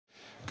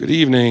Good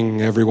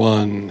evening,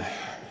 everyone.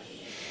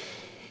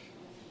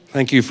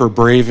 Thank you for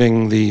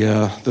braving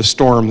the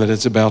storm that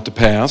is about to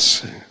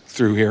pass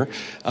through here.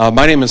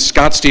 My name is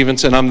Scott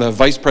Stevenson. I'm the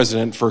Vice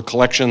President for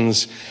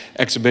Collections,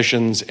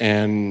 Exhibitions,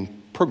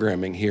 and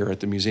Programming here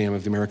at the Museum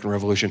of the American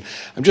Revolution.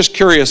 I'm just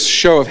curious,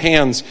 show of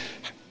hands,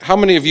 how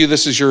many of you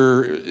is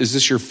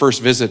this your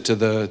first visit to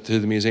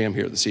the museum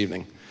here this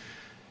evening?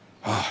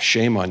 Oh,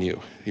 shame on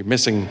you. You're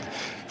missing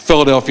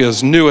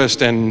Philadelphia's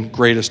newest and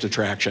greatest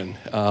attraction.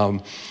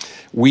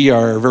 We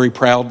are very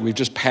proud. We've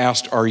just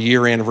passed our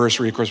year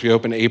anniversary. Of course, we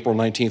opened April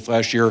 19th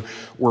last year.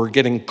 We're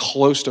getting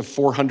close to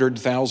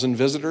 400,000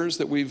 visitors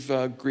that we've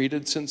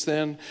greeted since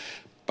then.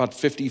 About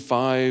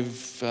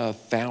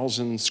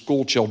 55,000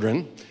 school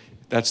children.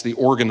 That's the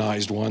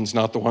organized ones,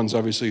 not the ones,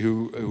 obviously,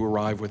 who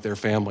arrive with their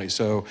families.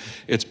 So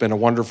it's been a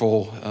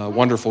wonderful,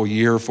 wonderful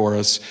year for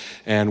us,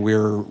 and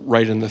we're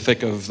right in the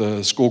thick of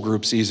the school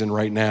group season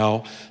right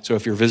now. So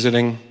if you're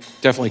visiting,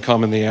 definitely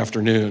come in the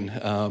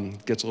afternoon.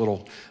 Gets a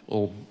little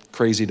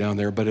crazy down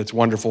there, but it's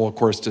wonderful, of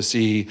course, to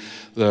see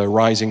the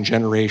rising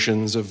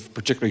generations of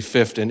particularly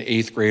 5th and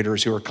 8th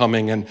graders who are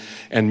coming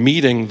and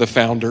meeting the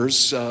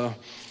founders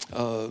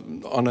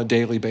on a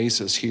daily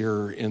basis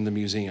here in the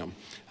museum.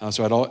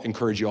 So I'd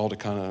encourage you all to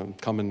kind of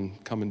come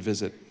and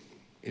visit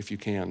if you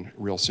can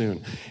real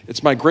soon.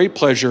 It's my great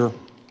pleasure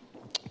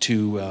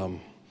to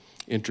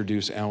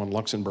introduce Alan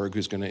Luxembourg,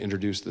 who's going to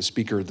introduce the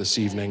speaker this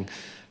evening.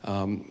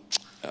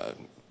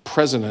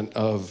 President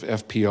of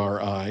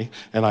FPRI,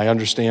 and I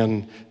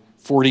understand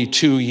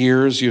 42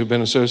 years you've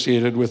been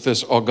associated with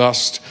this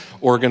august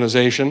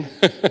organization.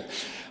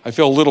 I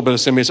feel a little bit of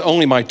sympathy. It's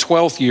only my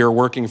 12th year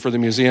working for the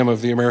Museum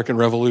of the American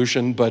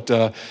Revolution, but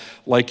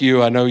like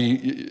you, I know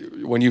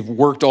when you've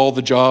worked all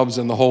the jobs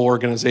in the whole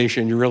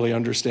organization, you really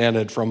understand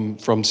it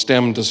from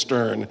stem to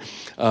stern.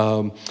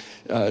 As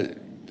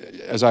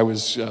I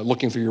was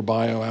looking through your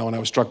bio, Alan, I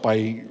was struck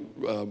by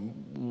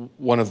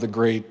one of the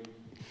great,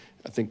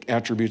 I think,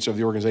 attributes of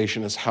the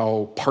organization is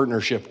how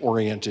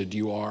partnership-oriented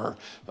you are,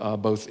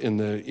 both in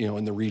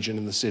the region,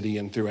 in the city,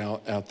 and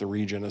throughout the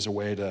region, as a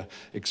way to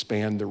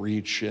expand the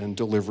reach and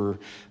deliver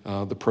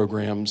the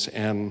programs.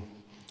 And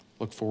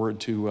look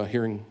forward to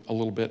hearing a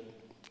little bit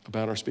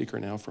about our speaker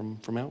now from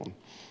Alan.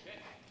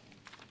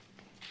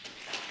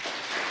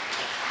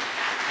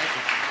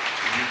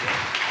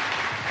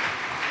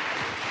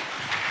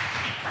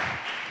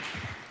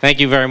 Thank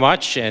you very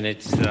much, and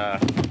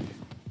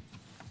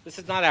this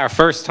is not our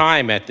first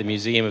time at the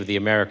Museum of the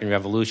American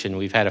Revolution.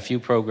 We've had a few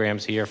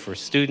programs here for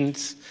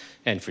students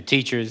and for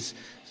teachers,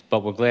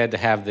 but we're glad to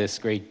have this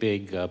great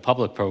big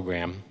public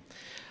program.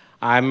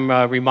 I'm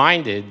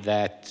reminded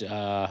that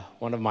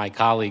one of my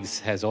colleagues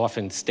has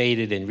often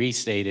stated and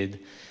restated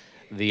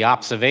the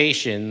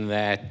observation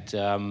that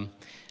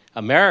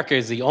America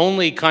is the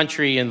only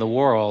country in the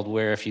world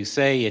where if you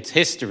say it's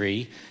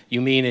history, you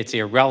mean it's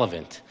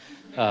irrelevant.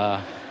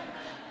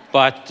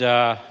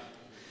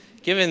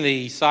 Given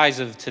the size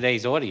of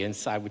today's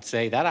audience, I would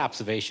say that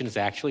observation is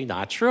actually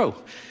not true.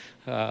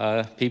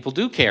 People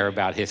do care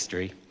about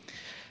history.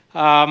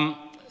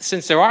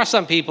 Since there are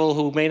some people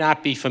who may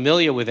not be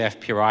familiar with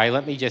FPRI,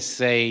 let me just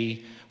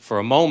say for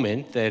a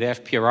moment that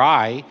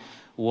FPRI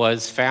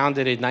was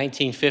founded in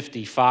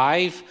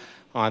 1955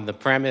 on the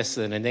premise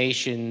that a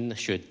nation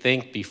should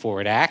think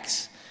before it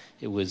acts.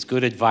 It was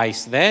good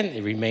advice then.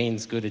 It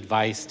remains good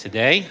advice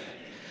today.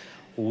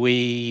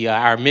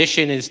 Our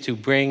mission is to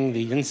bring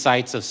the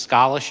insights of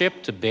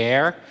scholarship to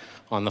bear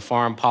on the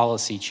foreign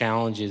policy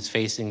challenges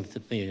facing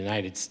the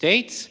United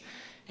States.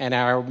 And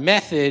our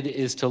method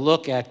is to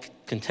look at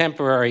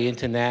contemporary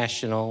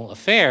international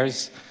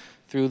affairs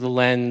through the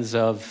lens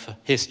of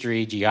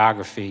history,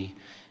 geography,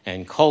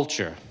 and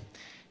culture.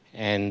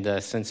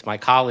 And since my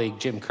colleague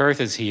Jim Kurth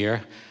is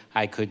here,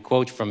 I could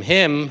quote from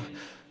him,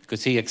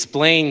 because he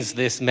explains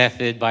this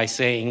method by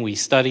saying we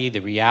study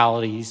the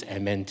realities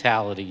and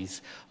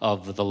mentalities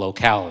of the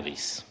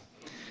localities.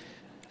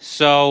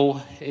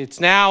 So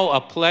it's now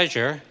a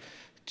pleasure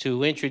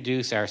to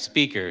introduce our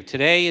speaker.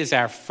 Today is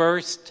our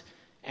first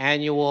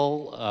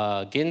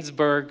annual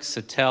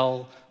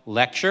Ginsberg-Sattel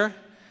Lecture,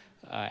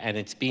 and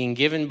it's being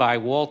given by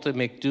Walter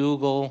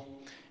McDougall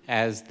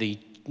as the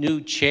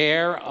new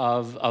chair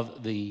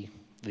of the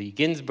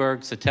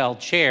Ginsberg-Sattel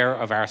Chair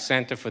of our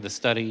Center for the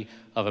Study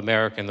of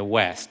America and the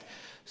West.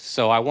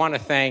 So I want to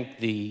thank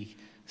the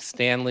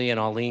Stanley and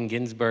Arlene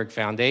Ginsberg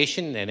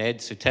Foundation and Ed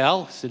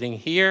Sattel sitting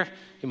here.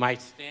 You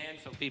might stand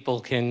so people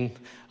can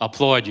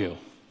applaud you.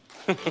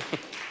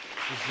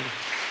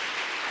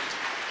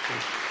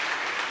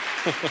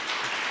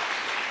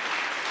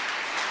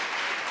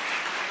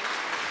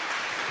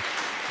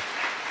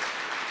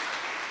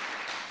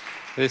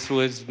 This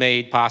was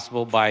made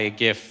possible by a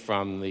gift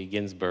from the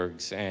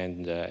Ginsbergs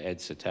and Ed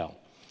Sattel.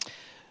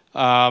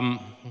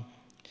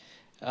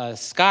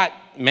 Scott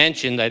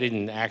mentioned,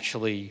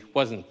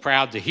 wasn't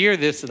proud to hear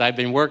this, that I've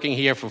been working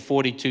here for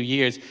 42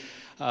 years.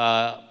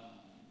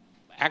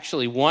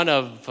 Actually,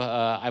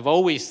 I've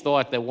always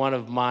thought that one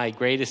of my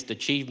greatest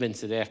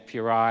achievements at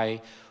FPRI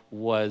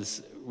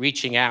was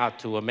reaching out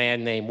to a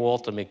man named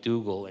Walter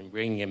McDougall and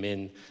bringing him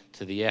in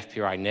to the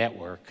FPRI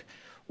network,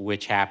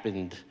 which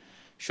happened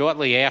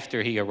shortly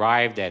after he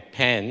arrived at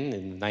Penn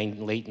in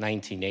the late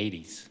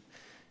 1980s.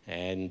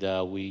 And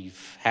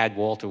we've had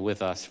Walter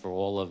with us for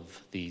all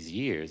of these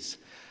years.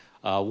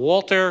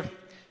 Walter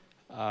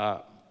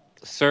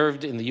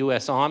served in the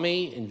US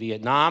Army in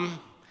Vietnam,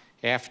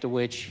 after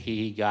which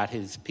he got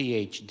his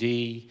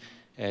Ph.D.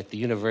 at the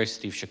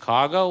University of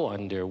Chicago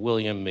under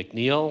William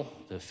McNeill,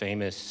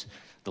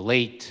 the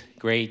late,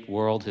 great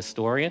world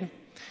historian.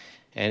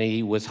 And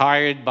he was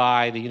hired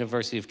by the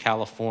University of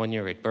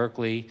California at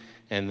Berkeley,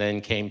 and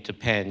then came to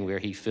Penn, where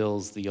he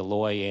fills the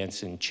Aloy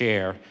Anson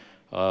Chair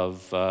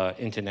of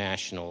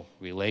International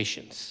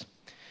Relations.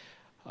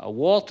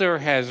 Walter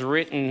has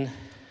written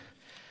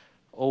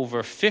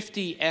over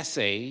 50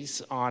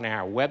 essays on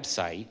our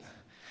website,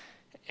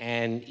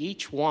 and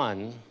each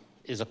one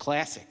is a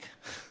classic.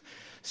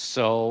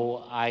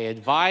 So I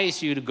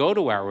advise you to go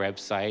to our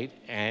website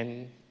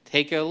and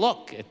take a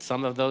look at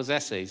some of those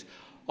essays.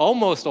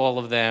 Almost all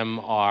of them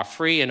are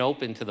free and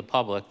open to the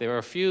public. There are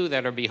a few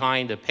that are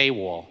behind a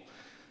paywall.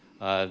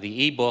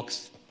 The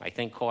e-books, I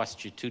think,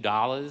 cost you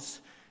 $2,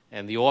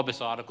 and the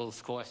Orbis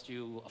articles cost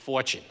you a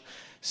fortune.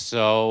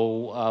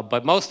 So,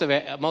 but most of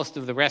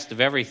the rest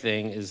of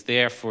everything is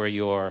there for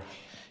your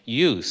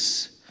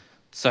use,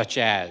 such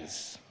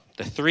as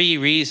the 3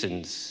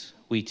 reasons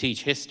we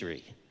teach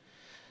history,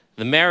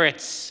 the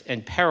merits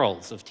and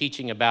perils of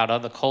teaching about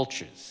other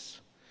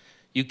cultures,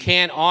 you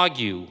can't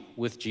argue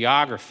with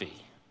geography,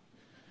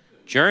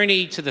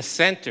 journey to the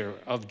center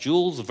of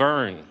Jules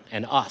Verne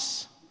and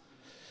us,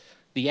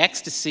 the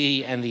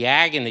ecstasy and the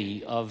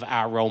agony of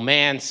our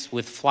romance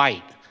with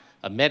flight,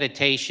 a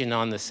meditation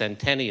on the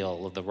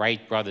centennial of the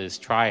Wright brothers'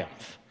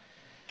 triumph.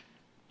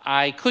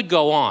 I could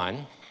go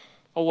on.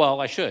 Oh, well,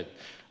 I should.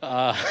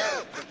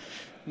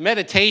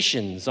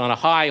 Meditations on a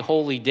high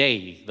holy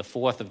day, the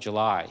 4th of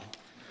July.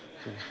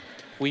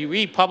 We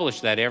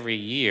republish that every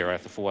year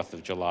at the 4th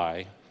of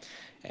July.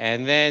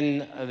 And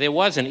then there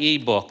was an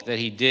e-book that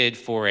he did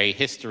for a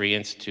history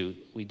institute.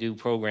 We do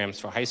programs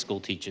for high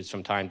school teachers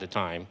from time to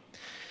time.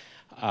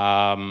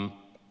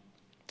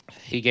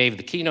 He gave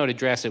the keynote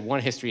address at one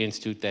history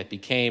institute that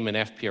became an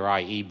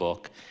FPRI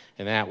e-book,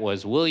 and that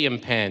was William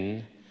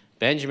Penn,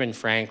 Benjamin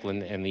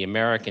Franklin, and the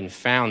American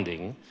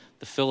Founding,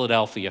 the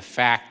Philadelphia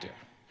Factor.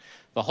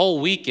 The whole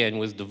weekend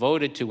was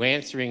devoted to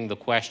answering the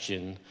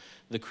question,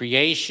 the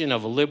creation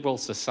of a liberal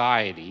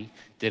society,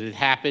 did it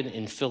happen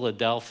in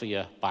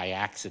Philadelphia by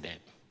accident?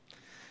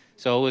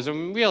 So it was a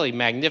really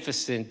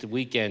magnificent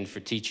weekend for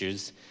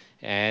teachers,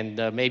 and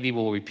maybe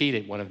we'll repeat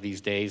it one of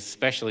these days,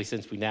 especially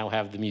since we now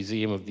have the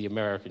Museum of the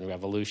American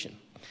Revolution.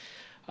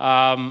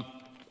 Walter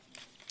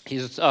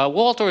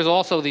is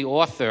also the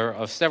author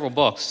of several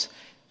books.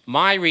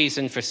 My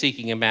reason for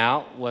seeking him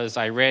out was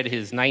I read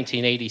his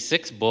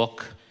 1986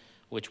 book,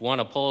 which won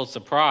a Pulitzer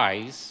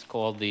Prize,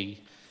 called The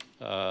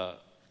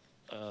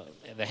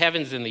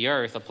Heavens and the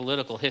Earth, A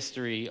Political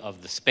History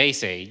of the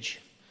Space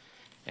Age.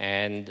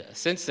 And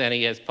since then,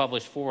 he has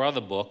published 4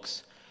 other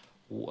books,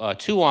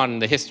 2 on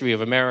the history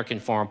of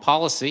American foreign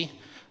policy,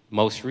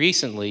 most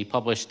recently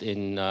published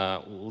in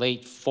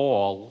late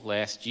fall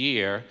last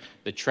year,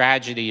 The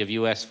Tragedy of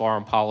U.S.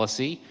 Foreign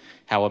Policy,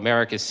 How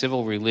America's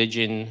Civil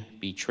Religion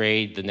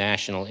Betrayed the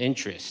National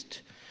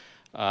Interest.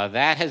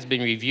 That has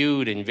been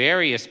reviewed in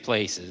various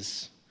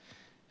places,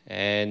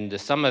 and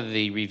some of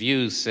the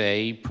reviews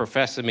say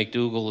Professor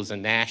McDougall is a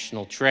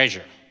national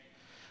treasure.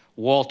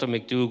 Walter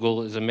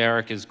McDougall is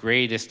America's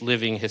greatest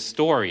living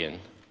historian,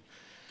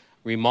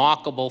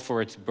 remarkable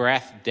for its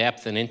breadth,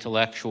 depth, and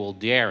intellectual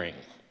daring.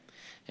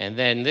 And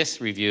then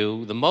this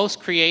review, the most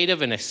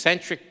creative and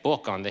eccentric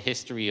book on the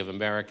history of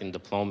American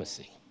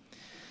diplomacy.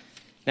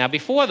 Now,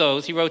 before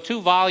those, he wrote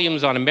 2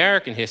 volumes on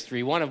American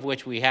history, one of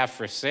which we have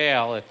for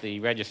sale at the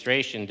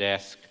registration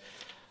desk,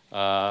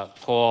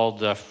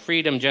 called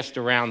Freedom Just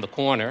Around the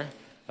Corner,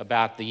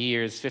 about the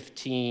years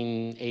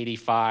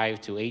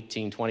 1585 to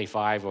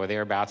 1825 or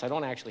thereabouts. I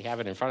don't actually have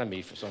it in front of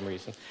me for some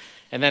reason.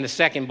 And then a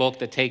second book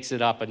that takes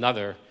it up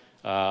another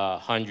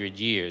 100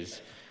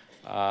 years.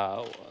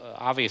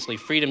 Obviously,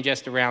 Freedom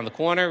Just Around the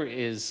Corner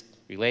is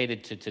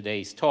related to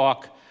today's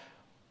talk.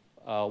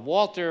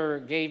 Walter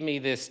gave me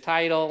this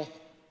title.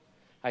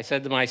 I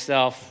said to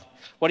myself,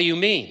 what do you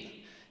mean?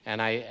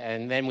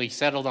 And then we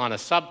settled on a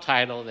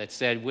subtitle that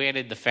said, where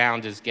did the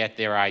founders get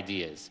their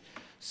ideas?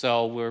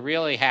 So we're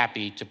really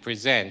happy to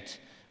present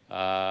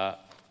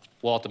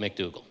Walter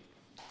McDougall.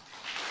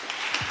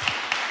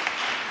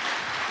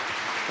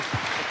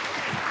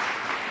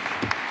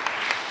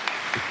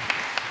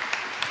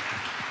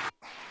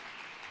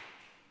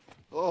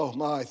 Oh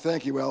my,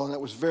 thank you, Alan. That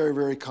was very,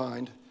 very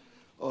kind.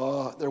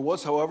 There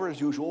was, however,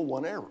 as usual,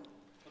 one error.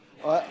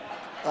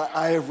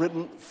 I have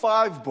written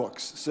 5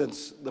 books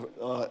since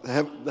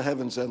The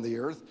Heavens and the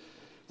Earth.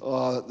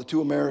 The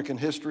 2 American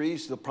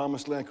histories, The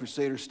Promised Land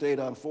Crusader State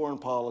on Foreign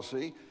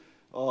Policy,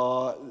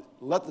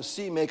 Let the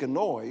Sea Make a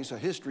Noise, A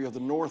History of the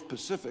North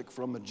Pacific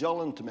from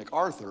Magellan to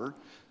MacArthur.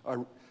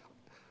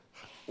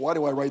 Why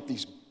do I write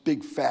these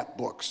big fat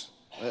books.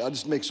 I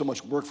just make so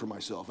much work for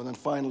myself. And then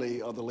finally,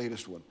 the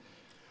latest one.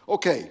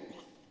 Okay.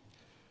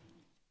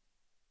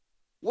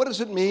 What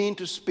does it mean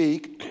to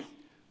speak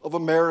of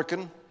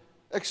American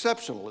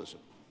exceptionalism?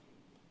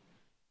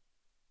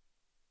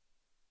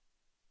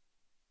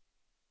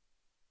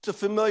 It's a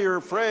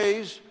familiar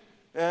phrase,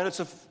 and it's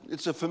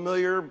a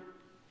familiar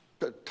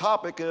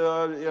topic.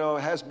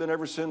 Has been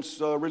ever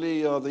since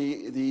really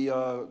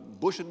the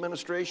Bush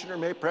administration, or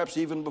maybe perhaps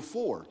even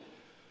before.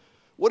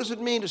 What does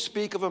it mean to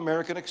speak of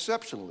American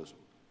exceptionalism?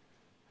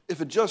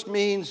 If it just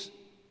means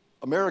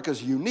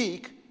America's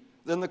unique,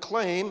 then the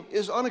claim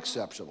is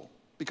unexceptional,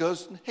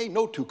 because, hey,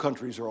 no two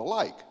countries are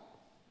alike.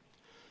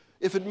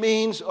 If it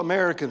means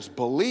Americans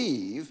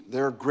believe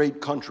their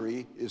great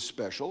country is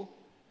special,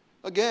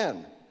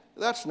 again,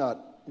 that's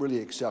not really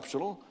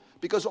exceptional,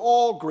 because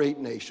all great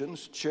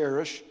nations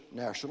cherish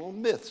national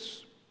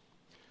myths.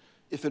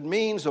 If it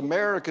means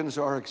Americans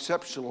are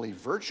exceptionally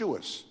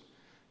virtuous,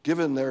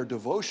 given their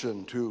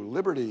devotion to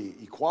liberty,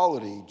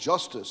 equality,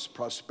 justice,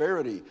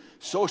 prosperity,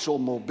 social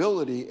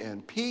mobility,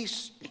 and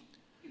peace,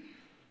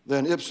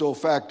 then ipso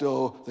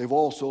facto, they've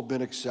also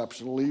been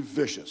exceptionally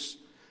vicious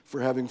for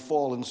having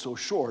fallen so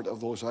short of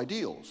those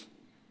ideals.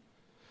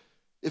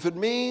 If it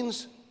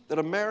means that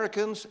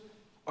Americans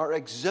are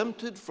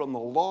exempted from the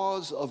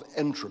laws of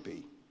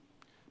entropy,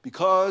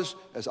 because,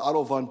 as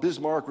Otto von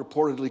Bismarck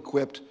reportedly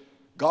quipped,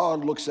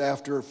 God looks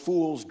after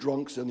fools,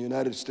 drunks in the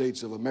United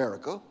States of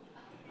America,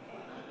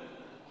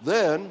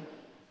 then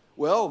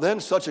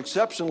such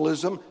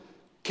exceptionalism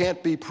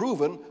can't be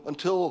proven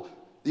until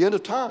the end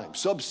of time,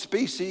 sub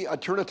specie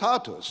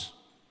aeternitatis.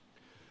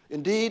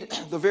 Indeed,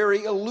 the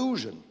very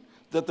illusion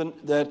that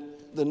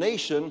the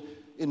nation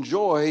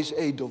enjoys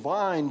a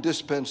divine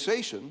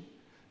dispensation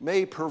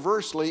may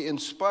perversely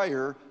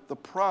inspire the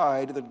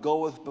pride that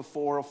goeth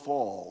before a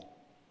fall.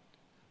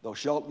 Thou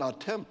shalt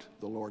not tempt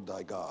the Lord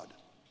thy God.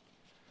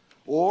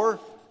 Or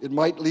it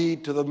might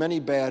lead to the many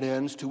bad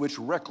ends to which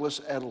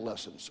reckless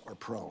adolescents are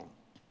prone.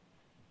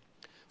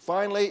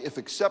 Finally, if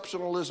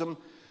exceptionalism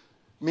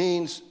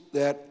means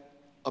that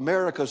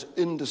America's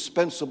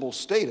indispensable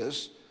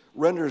status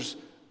renders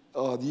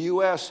the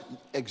U.S.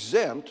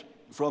 exempt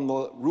from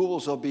the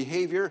rules of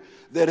behavior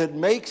that it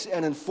makes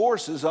and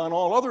enforces on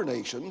all other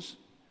nations,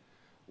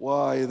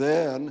 why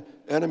then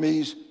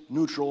enemies,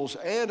 neutrals,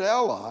 and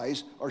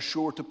allies are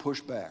sure to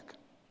push back.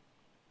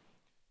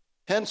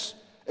 Hence,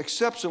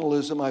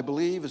 exceptionalism, I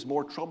believe, is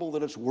more trouble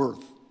than it's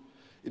worth.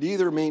 It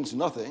either means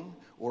nothing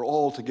or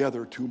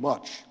altogether too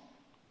much.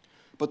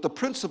 But the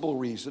principal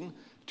reason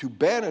to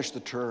banish the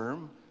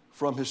term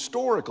from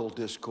historical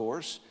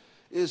discourse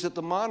is that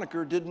the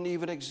moniker didn't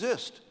even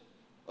exist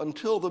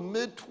until the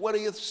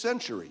mid-20th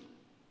century.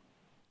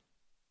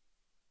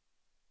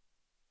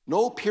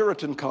 No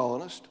Puritan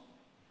colonist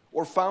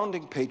or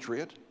founding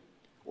patriot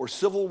or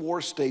Civil War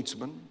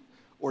statesman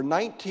or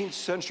 19th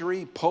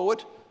century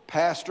poet,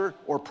 pastor,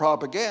 or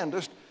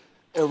propagandist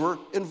ever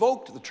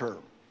invoked the term.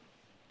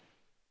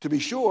 To be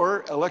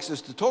sure,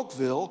 Alexis de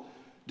Tocqueville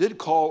did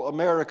call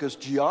America's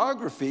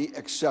geography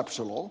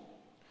exceptional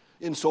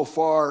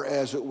insofar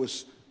as it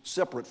was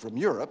separate from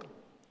Europe,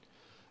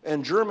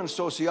 and German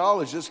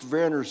sociologist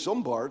Werner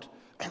Sombart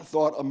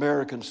thought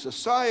American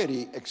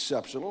society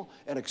exceptional,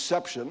 an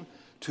exception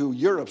to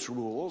Europe's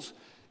rules,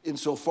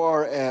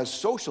 insofar as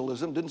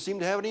socialism didn't seem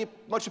to have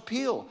much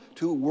appeal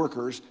to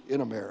workers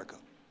in America.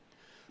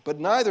 But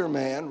neither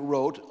man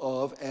wrote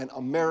of an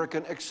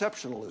American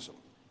exceptionalism.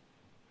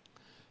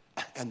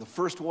 And the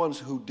first ones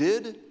who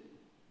did,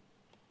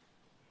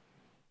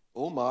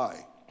 oh my,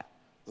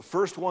 the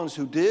first ones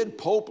who did,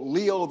 Pope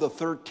Leo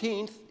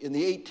XIII in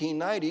the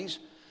 1890s,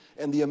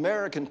 and the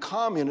American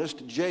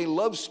communist J.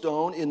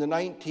 Lovestone in the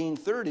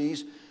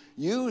 1930s,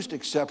 used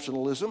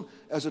exceptionalism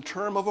as a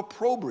term of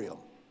opprobrium.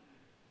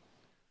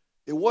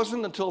 It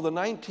wasn't until the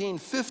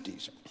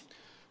 1950s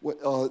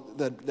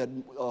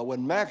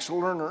when Max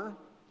Lerner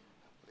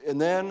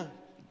and then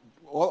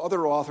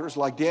other authors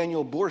like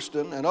Daniel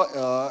Boorstin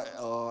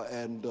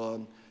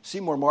and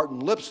Seymour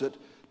Martin Lipset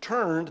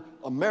turned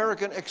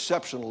American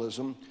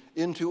exceptionalism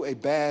into a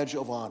badge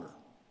of honor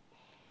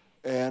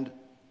and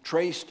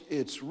traced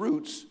its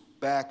roots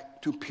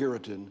back to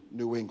Puritan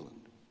New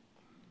England.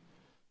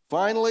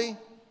 Finally,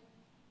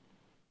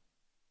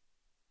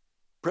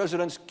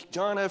 Presidents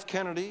John F.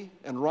 Kennedy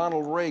and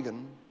Ronald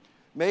Reagan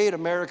made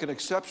American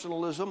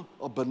exceptionalism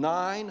a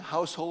benign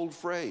household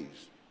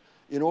phrase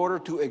in order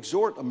to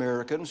exhort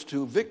Americans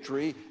to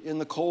victory in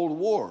the Cold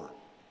War.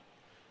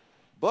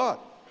 But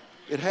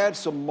it had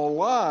some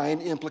malign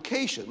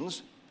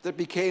implications that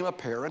became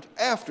apparent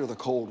after the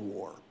Cold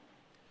War,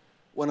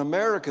 when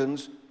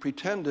Americans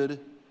pretended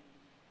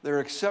their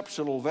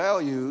exceptional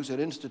values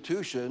and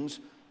institutions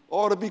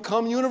ought to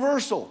become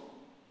universal,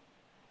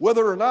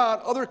 whether or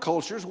not other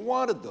cultures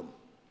wanted them.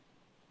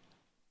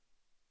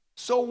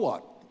 So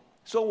what?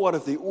 So what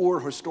if the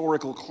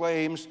historical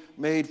claims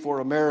made for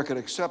American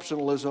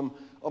exceptionalism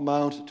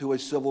amount to a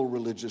civil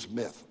religious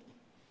myth?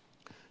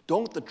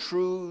 Don't the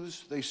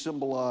truths they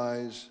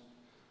symbolize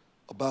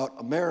about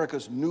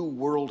America's new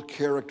world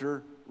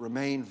character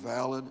remain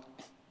valid?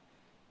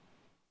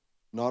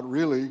 Not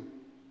really,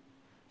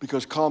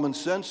 because common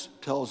sense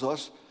tells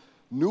us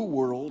new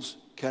worlds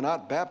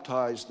cannot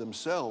baptize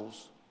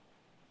themselves.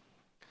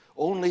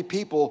 Only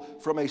people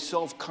from a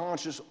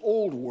self-conscious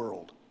old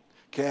world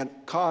can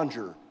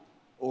conjure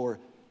or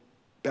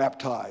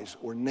baptize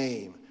or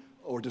name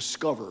or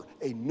discover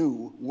a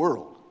new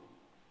world.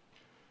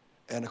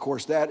 And of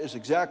course, that is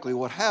exactly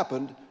what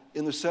happened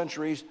in the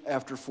centuries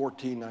after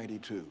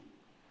 1492.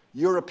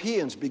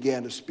 Europeans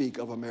began to speak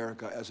of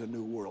America as a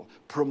new world,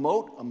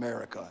 promote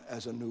America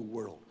as a new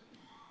world.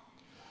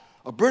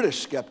 A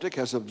British skeptic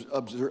has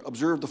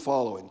observed the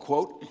following,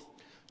 quote,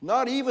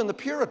 "Not even the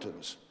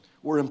Puritans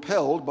were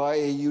impelled by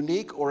a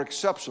unique or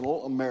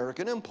exceptional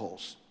American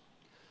impulse.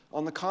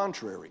 On the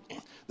contrary,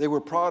 they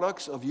were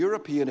products of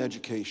European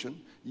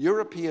education,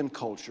 European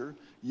culture,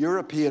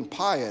 European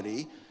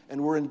piety,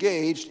 and were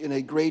engaged in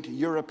a great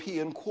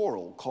European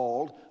quarrel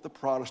called the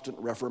Protestant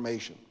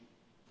Reformation.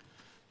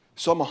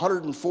 Some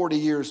 140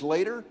 years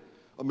later,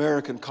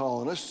 American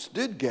colonists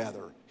did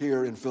gather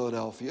here in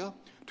Philadelphia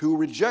to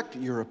reject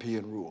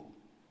European rule.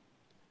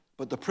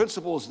 But the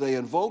principles they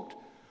invoked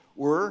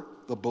were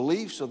the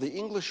beliefs of the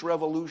English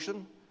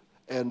Revolution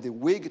and the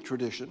Whig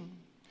tradition,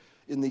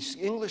 in the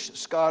English,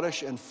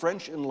 Scottish, and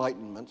French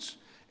Enlightenments,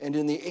 and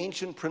in the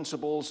ancient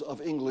principles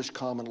of English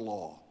common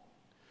law.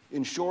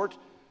 In short,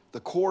 the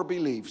core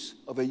beliefs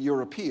of a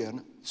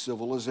European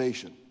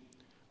civilization,"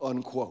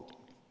 unquote.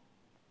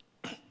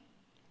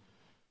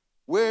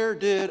 Where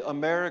did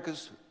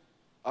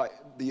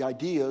the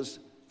ideas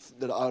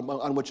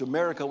on which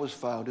America was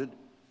founded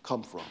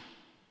come from?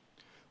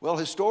 Well,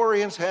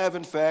 historians have,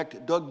 in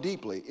fact, dug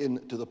deeply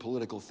into the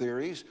political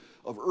theories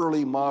of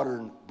early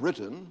modern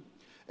Britain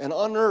and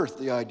unearthed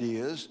the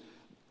ideas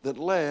that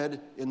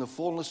led, in the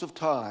fullness of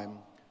time,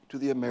 to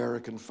the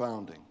American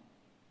founding.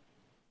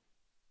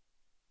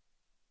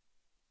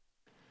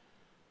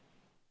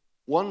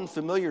 One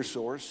familiar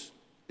source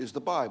is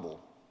the Bible,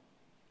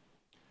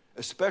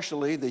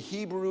 especially the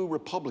Hebrew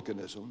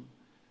republicanism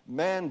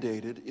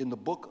mandated in the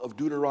book of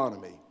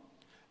Deuteronomy,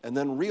 and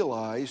then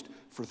realized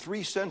for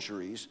 3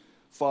 centuries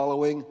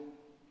following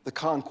the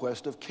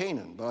conquest of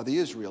Canaan by the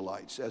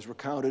Israelites, as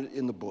recounted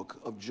in the book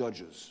of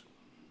Judges.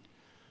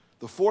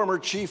 The former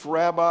chief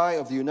rabbi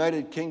of the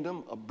United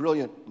Kingdom, a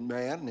brilliant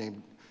man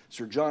named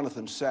Sir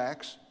Jonathan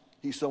Sacks,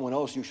 he's someone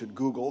else you should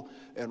Google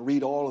and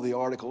read all of the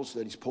articles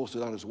that he's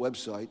posted on his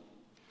website.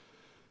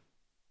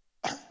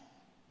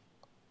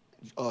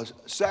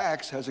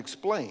 Sacks has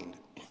explained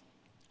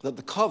that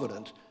the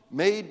covenant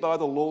made by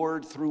the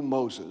Lord through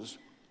Moses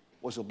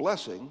was a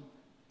blessing,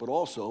 but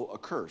also a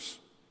curse.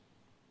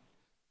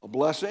 A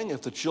blessing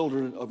if the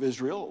children of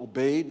Israel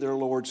obeyed their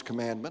Lord's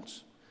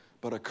commandments,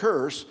 but a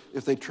curse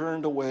if they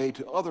turned away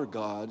to other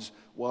gods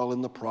while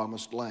in the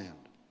promised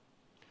land.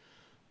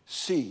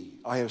 "See,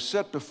 I have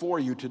set before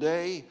you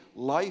today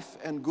life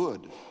and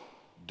good,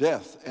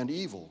 death and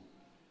evil.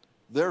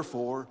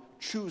 Therefore,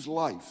 choose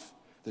life,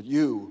 that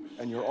you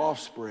and your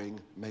offspring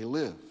may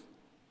live."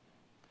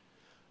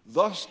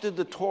 Thus did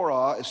the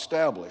Torah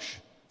establish,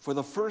 for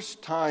the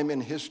first time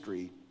in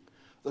history,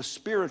 the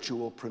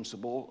spiritual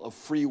principle of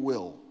free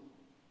will.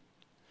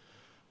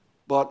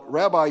 But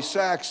Rabbi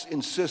Sacks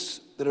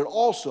insists that it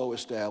also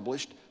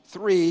established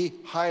 3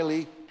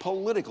 highly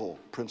political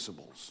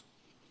principles.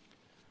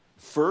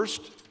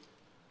 First,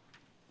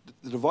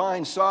 the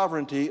divine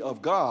sovereignty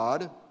of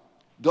God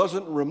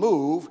doesn't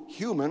remove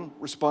human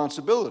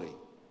responsibility.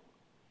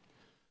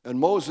 And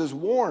Moses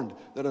warned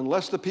that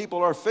unless the people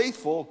are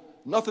faithful,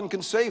 nothing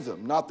can save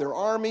them, not their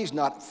armies,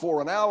 not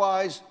foreign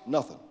allies,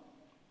 nothing.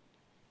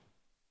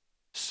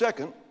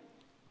 Second,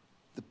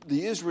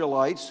 the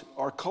Israelites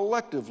are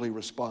collectively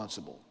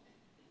responsible.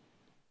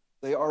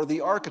 They are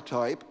the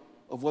archetype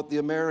of what the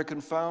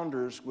American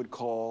founders would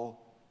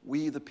call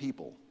 "we the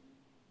people."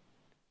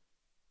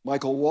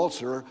 Michael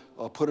Waltzer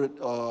put it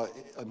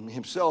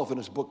himself in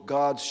his book,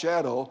 God's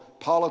Shadow,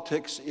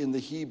 Politics in the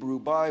Hebrew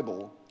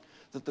Bible,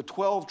 that the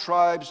 12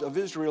 tribes of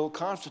Israel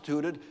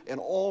constituted an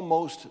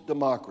almost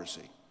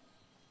democracy.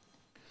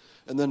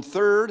 And then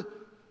third,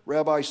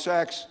 Rabbi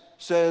Sacks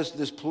says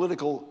this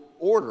political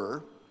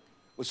order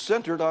was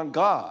centered on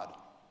God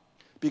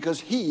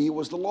because he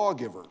was the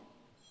lawgiver.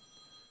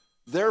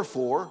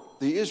 Therefore,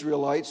 the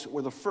Israelites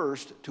were the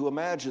first to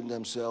imagine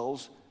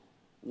themselves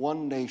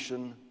one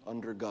nation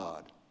under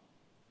God.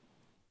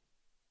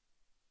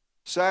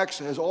 Sacks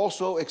has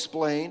also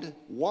explained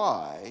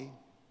why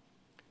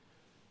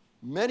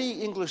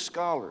many English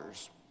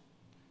scholars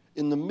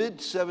in the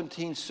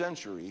mid-17th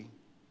century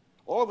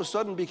all of a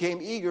sudden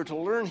became eager to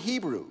learn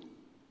Hebrew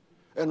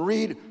and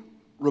read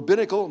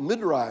rabbinical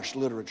midrash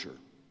literature.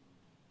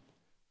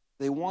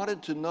 They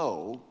wanted to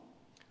know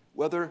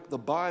whether the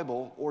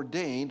Bible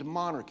ordained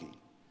monarchy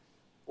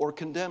or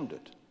condemned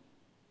it.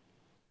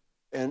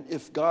 And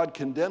if God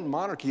condemned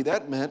monarchy,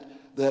 that meant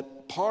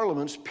that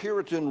Parliament's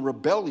Puritan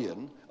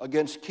rebellion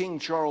against King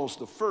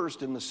Charles I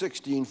in the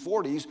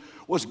 1640s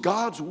was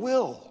God's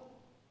will.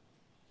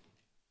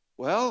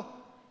 Well,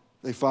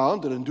 they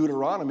found that in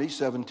Deuteronomy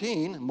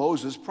 17,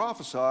 Moses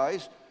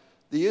prophesies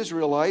the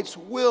Israelites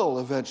will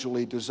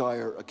eventually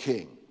desire a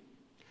king.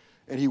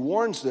 And he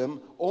warns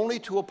them only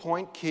to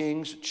appoint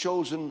kings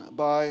chosen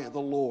by the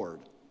Lord,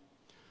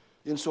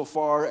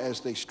 insofar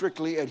as they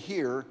strictly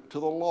adhere to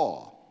the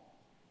law.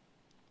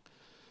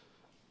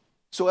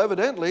 So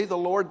evidently, the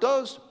Lord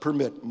does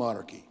permit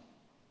monarchy.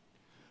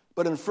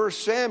 But in 1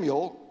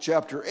 Samuel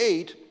chapter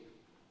 8,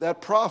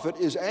 that prophet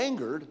is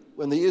angered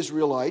when the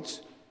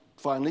Israelites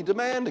finally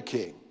demand a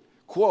king,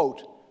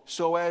 quote,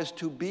 so as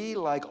to be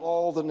like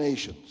all the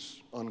nations,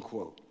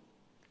 unquote.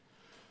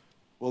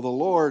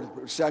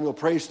 Well, Samuel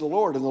prays to the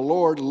Lord, and the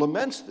Lord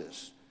laments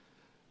this.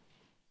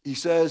 He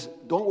says,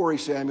 don't worry,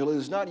 Samuel, it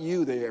is not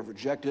you they have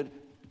rejected,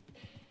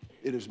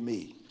 it is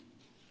me.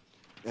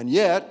 And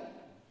yet,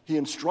 he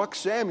instructs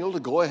Samuel to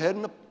go ahead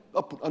and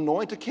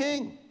anoint a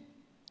king.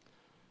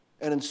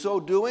 And in so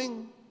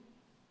doing,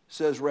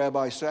 says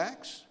Rabbi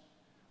Sachs,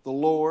 the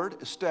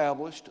Lord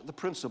established the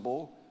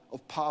principle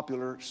of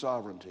popular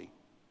sovereignty,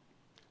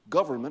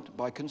 government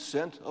by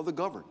consent of the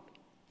governed.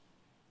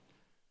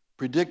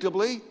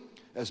 Predictably,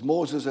 as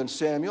Moses and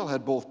Samuel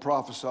had both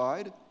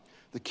prophesied,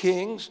 the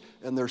kings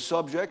and their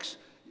subjects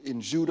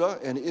in Judah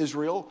and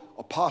Israel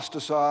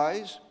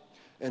apostatize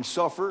and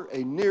suffer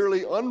a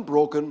nearly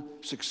unbroken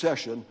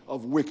succession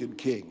of wicked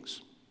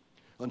kings,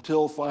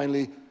 until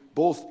finally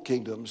both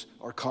kingdoms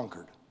are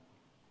conquered.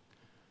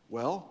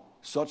 Well,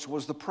 such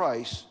was the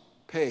price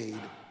paid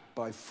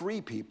by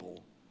free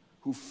people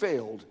who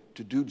failed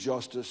to do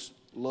justice,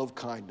 love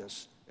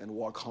kindness, and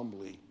walk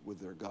humbly with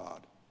their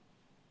God.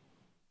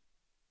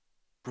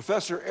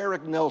 Professor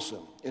Eric Nelson,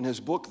 in his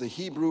book, The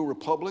Hebrew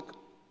Republic,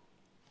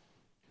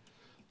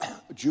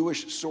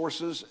 Jewish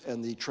Sources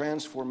and the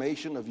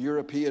Transformation of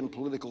European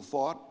Political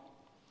Thought,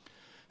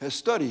 has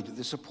studied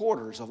the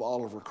supporters of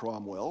Oliver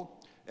Cromwell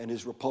and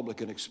his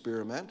Republican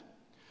experiment,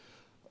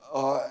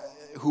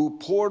 who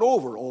pored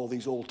over all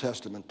these Old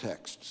Testament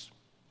texts.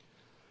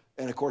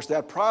 And of course,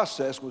 that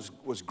process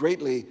was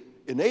greatly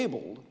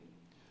enabled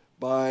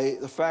by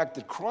the fact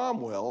that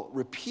Cromwell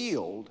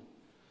repealed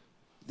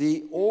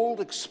the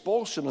old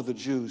expulsion of the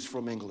Jews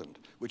from England,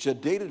 which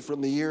had dated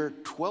from the year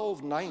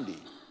 1290.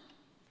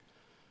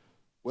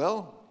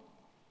 Well,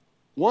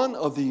 one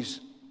of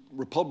these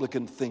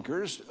Republican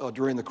thinkers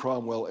during the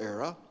Cromwell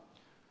era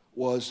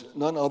was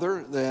none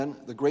other than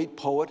the great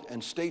poet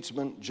and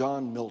statesman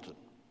John Milton.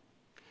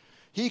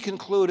 He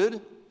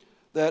concluded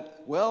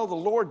that, well, the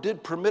Lord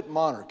did permit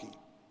monarchy,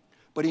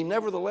 but he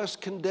nevertheless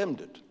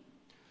condemned it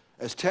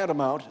as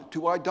tantamount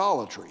to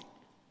idolatry.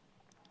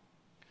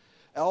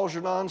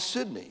 Algernon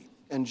Sidney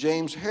and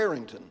James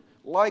Harrington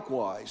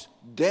likewise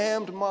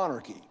damned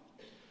monarchy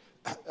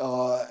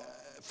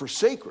for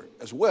sacred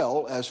as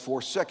well as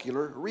for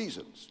secular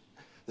reasons.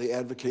 They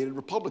advocated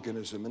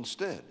republicanism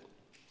instead.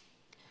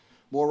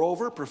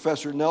 Moreover,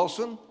 Professor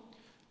Nelson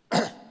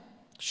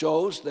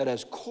shows that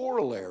as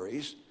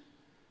corollaries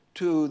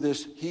to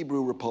this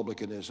Hebrew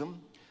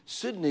republicanism,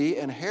 Sidney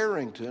and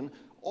Harrington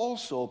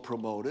also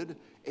promoted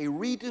a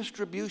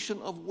redistribution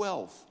of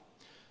wealth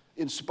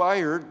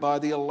inspired by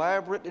the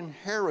elaborate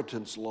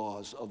inheritance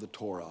laws of the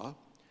Torah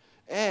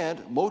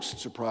and, most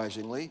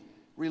surprisingly,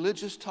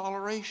 religious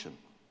toleration.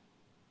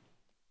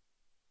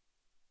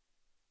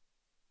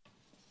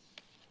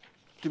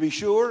 To be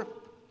sure,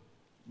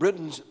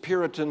 Britain's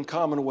Puritan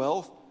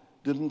Commonwealth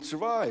didn't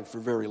survive for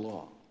very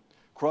long.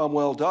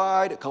 Cromwell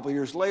died. A couple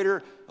years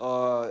later,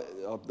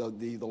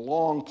 the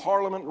Long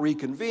Parliament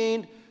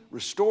reconvened,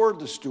 restored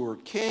the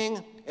Stuart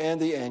King and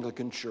the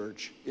Anglican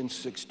Church in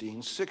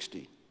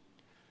 1660.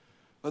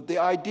 But the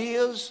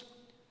ideas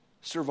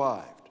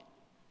survived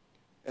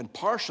and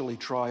partially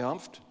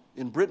triumphed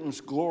in Britain's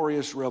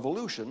Glorious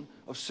Revolution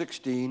of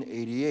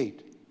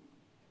 1688.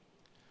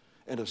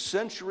 And a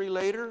century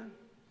later,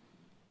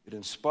 it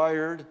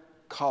inspired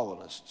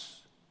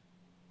colonists,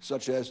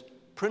 such as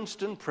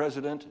Princeton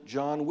President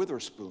John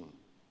Witherspoon,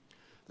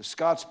 the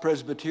Scots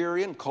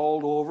Presbyterian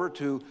called over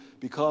to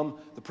become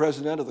the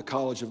president of the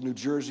College of New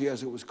Jersey,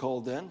 as it was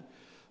called then,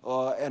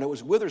 and it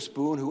was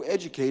Witherspoon who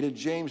educated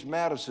James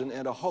Madison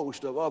and a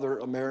host of other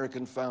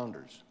American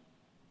founders.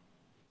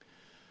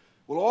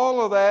 Well,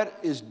 all of that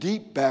is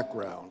deep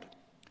background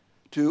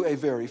to a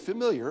very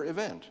familiar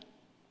event.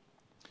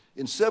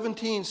 In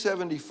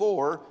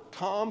 1774,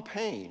 Tom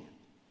Paine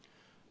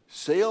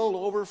sailed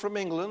over from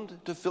England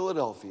to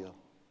Philadelphia,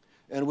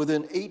 and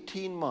within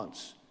 18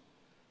 months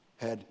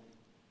had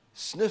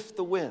sniffed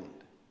the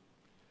wind,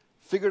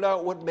 figured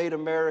out what made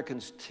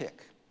Americans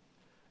tick,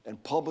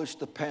 and published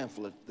the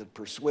pamphlet that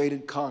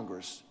persuaded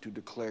Congress to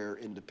declare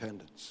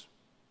independence.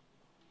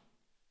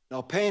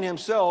 Now, Paine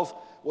himself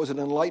was an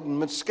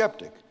Enlightenment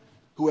skeptic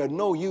who had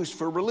no use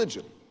for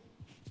religion.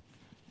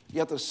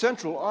 Yet the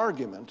central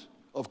argument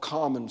of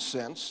common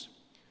sense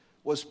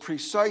was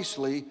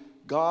precisely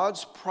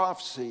God's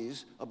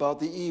prophecies about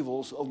the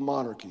evils of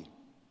monarchy.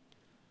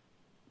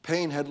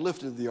 Paine had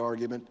lifted the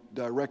argument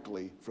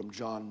directly from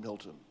John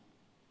Milton.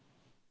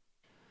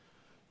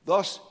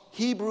 Thus,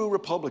 Hebrew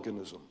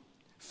republicanism,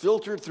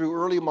 filtered through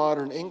early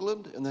modern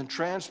England and then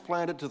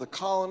transplanted to the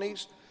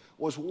colonies,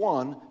 was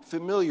one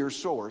familiar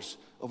source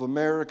of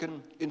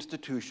American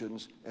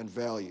institutions and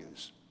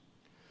values.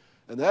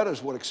 And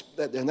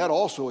that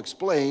also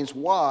explains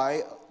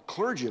why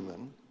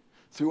clergymen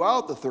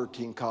throughout the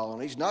 13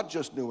 colonies, not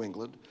just New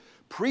England,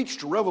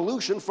 preached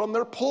revolution from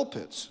their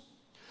pulpits,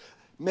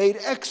 made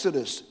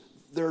Exodus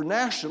their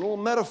national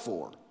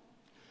metaphor,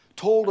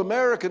 told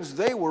Americans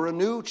they were a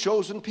new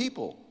chosen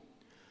people,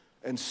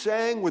 and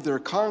sang with their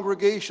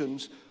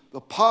congregations the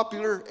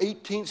popular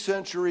 18th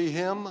century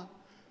hymn,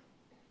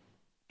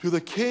 "To the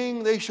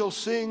King they shall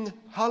sing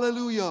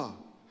hallelujah,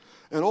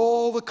 and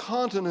all the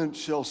continent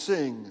shall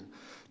sing,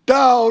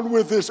 down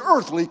with this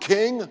earthly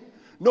king,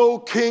 no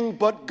king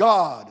but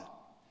God."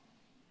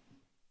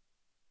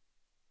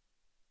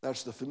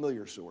 That's the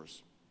familiar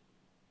source.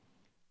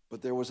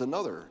 But there was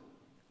another,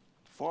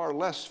 far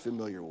less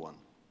familiar one,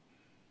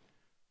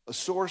 a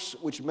source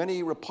which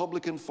many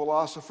Republican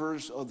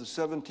philosophers of the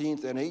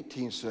 17th and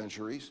 18th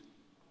centuries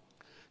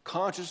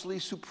consciously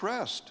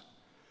suppressed,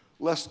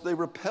 lest they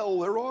repel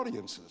their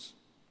audiences.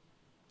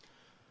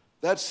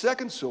 That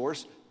second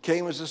source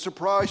came as a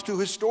surprise to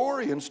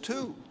historians,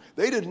 too.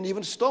 They didn't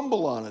even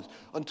stumble on it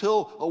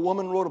until a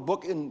woman wrote a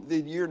book in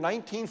the year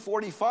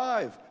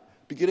 1945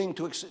 beginning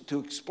to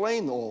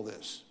explain all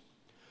this.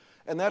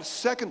 And that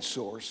second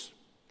source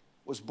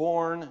was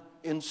born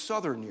in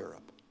Southern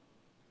Europe,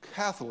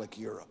 Catholic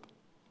Europe,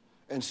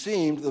 and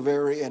seemed the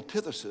very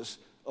antithesis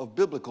of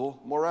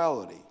biblical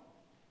morality.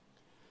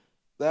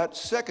 That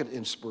second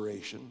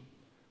inspiration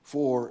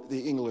for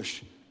the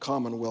English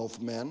Commonwealth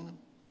men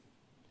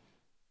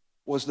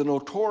was the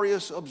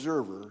notorious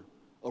observer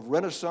of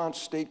Renaissance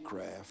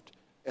statecraft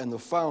and the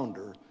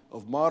founder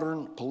of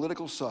modern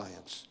political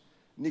science,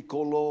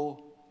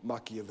 Niccolò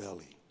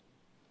Machiavelli.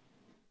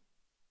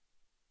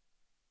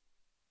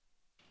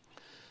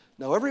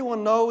 Now,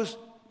 everyone knows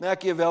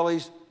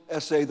Machiavelli's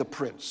essay, The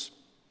Prince.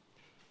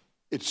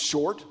 It's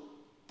short,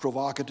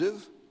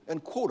 provocative,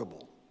 and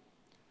quotable.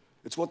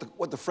 It's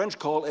what the French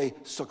call a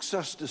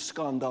succès de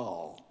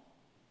scandale.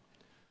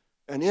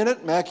 And in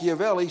it,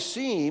 Machiavelli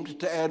seemed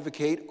to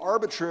advocate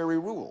arbitrary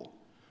rule,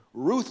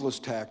 ruthless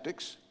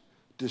tactics,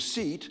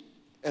 deceit,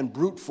 and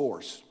brute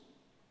force.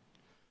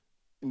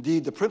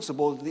 Indeed, the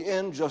principle that the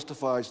end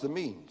justifies the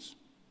means.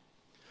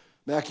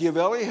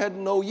 Machiavelli had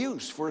no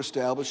use for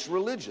established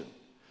religion,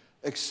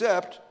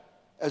 except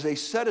as a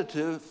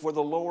sedative for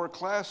the lower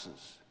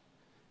classes.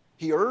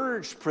 He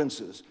urged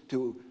princes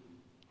to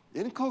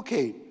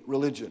inculcate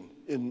religion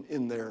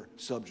in their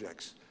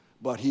subjects,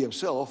 but he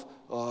himself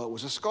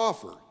was a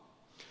scoffer.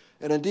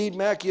 And indeed,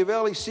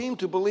 Machiavelli seemed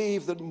to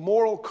believe that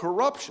moral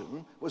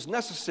corruption was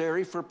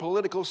necessary for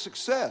political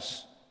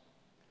success.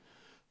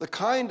 The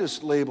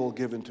kindest label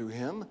given to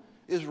him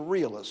is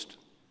realist.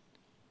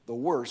 The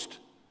worst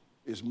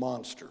is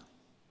monster.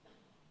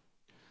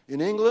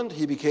 In England,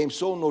 he became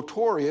so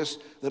notorious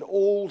that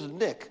Old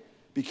Nick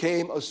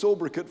became a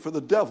sobriquet for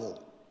the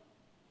devil.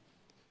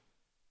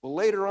 Well,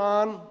 later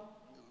on,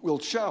 we'll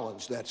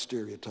challenge that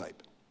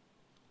stereotype.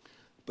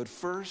 But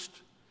first,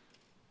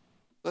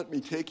 let me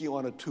take you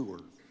on a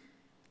tour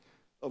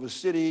of a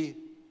city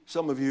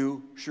some of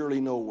you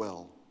surely know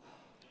well,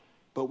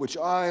 but which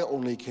I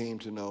only came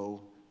to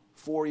know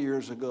 4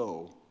 years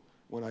ago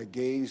when I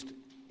gazed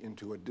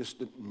into a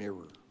distant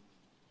mirror.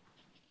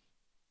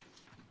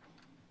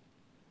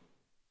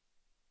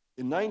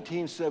 In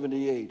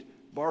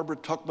 1978, Barbara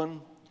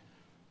Tuchman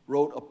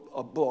wrote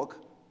a book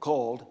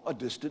called A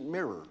Distant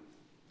Mirror,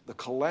 The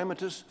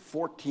Calamitous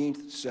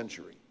 14th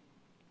Century,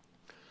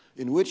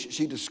 in which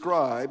she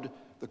described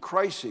the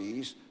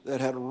crises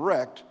that had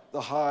wrecked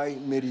the high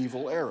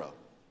medieval era.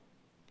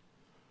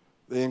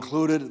 They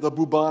included the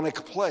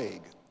bubonic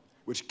plague,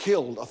 which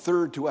killed a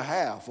third to a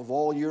half of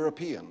all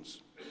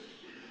Europeans,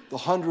 the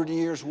 100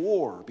 Years'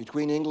 War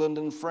between England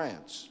and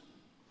France,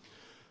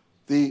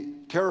 the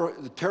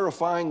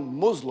terrifying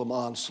Muslim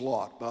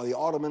onslaught by the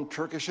Ottoman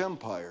Turkish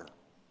Empire,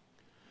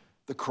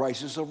 the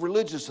crisis of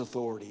religious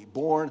authority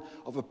born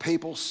of a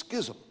papal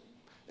schism,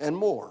 and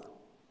more.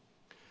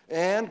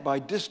 And by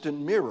distant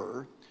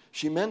mirror,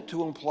 she meant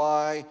to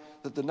imply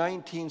that the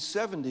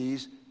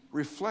 1970s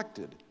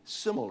reflected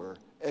similar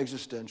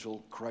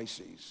existential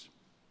crises.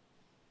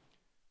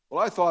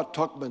 Well, I thought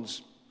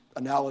Tuchman's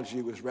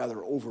analogy was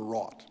rather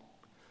overwrought.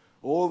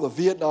 Oh, the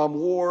Vietnam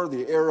War,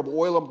 the Arab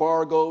oil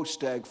embargo,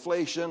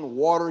 stagflation,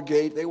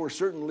 Watergate, they were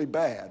certainly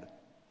bad,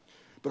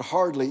 but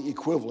hardly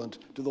equivalent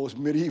to those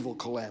medieval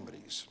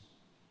calamities.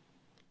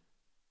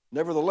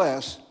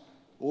 Nevertheless,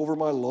 over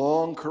my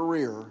long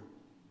career,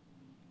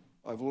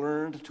 I've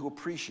learned to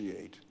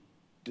appreciate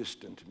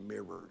distant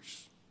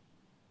mirrors.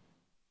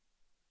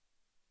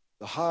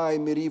 The high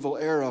medieval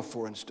era,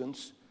 for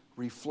instance,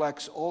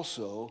 reflects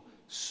also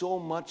so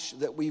much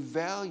that we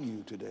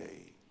value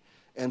today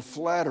and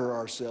flatter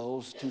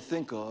ourselves to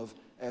think of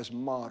as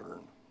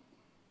modern.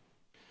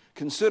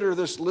 Consider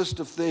this list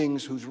of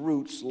things whose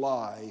roots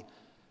lie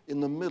in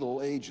the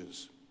Middle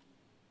Ages: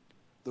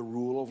 the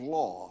rule of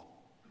law,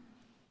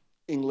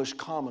 English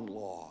common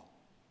law,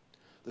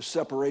 the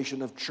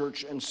separation of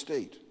church and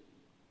state,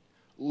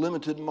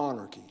 limited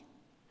monarchy,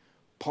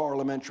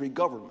 parliamentary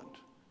government,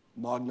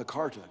 Magna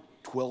Carta,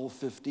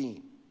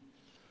 1215.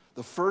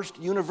 The first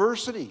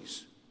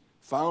universities,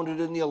 founded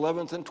in the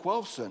 11th and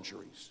 12th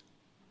centuries.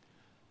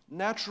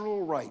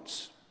 Natural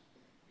rights,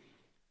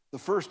 the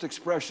first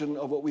expression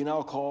of what we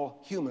now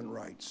call human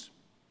rights.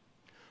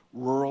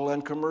 Rural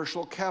and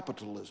commercial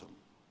capitalism.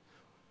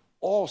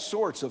 All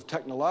sorts of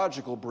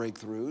technological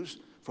breakthroughs,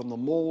 from the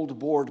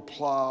mold-board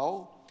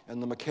plow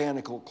and the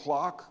mechanical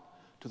clock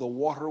to the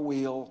water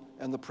wheel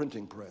and the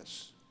printing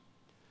press.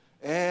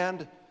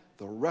 And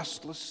the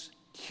restless,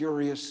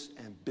 curious,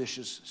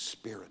 ambitious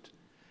spirit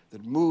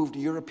that moved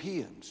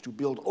Europeans to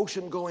build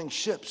ocean-going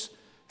ships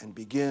and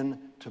begin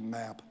to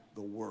map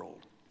the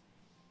world.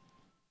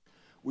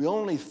 We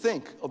only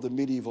think of the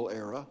medieval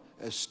era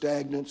as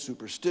stagnant,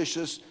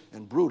 superstitious,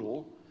 and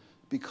brutal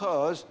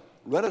because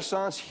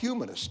Renaissance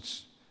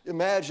humanists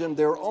imagined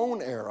their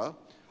own era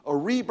a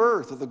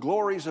rebirth of the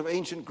glories of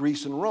ancient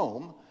Greece and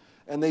Rome,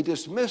 and they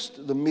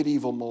dismissed the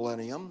medieval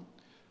millennium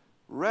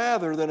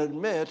rather than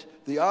admit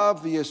the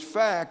obvious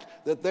fact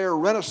that their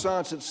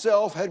Renaissance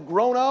itself had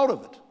grown out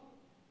of it.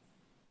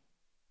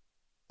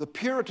 The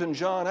Puritan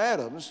John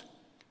Adams,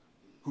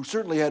 who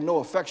certainly had no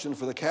affection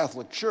for the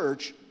Catholic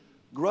Church,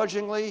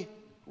 grudgingly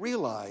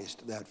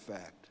realized that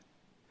fact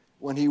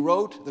when he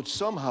wrote that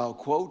somehow,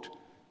 quote,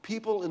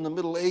 people in the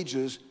Middle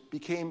Ages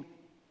became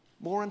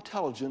more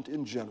intelligent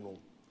in general,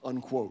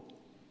 unquote.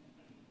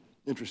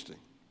 Interesting.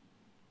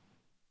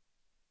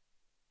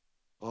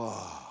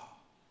 But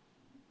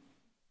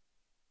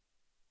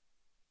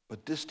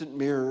distant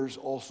mirrors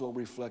also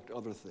reflect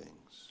other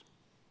things.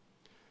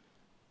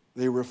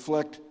 They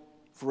reflect,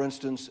 for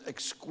instance,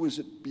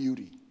 exquisite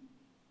beauty,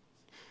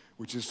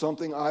 which is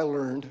something I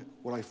learned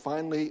when I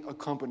finally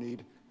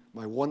accompanied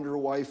my wonder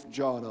wife,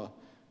 Jana,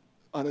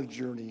 on a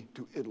journey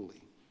to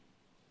Italy.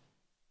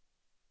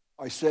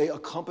 I say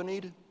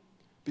accompanied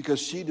because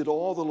she did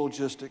all the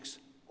logistics,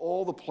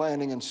 all the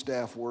planning and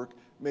staff work,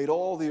 made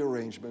all the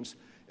arrangements,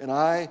 and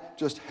I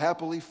just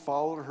happily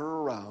followed her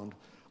around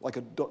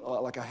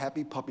like a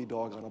happy puppy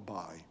dog on a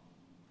bye.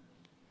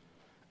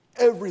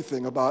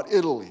 Everything about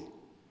Italy,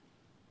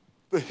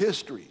 the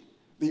history,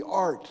 the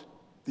art,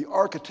 the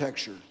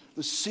architecture,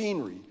 the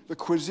scenery, the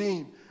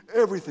cuisine,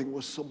 everything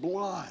was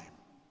sublime.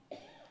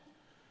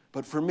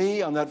 But for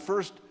me, on that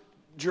first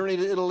journey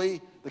to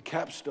Italy, the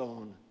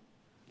capstone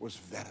was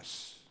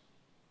Venice.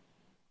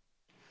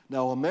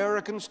 Now,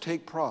 Americans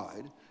take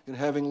pride in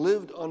having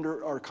lived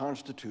under our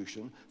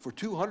Constitution for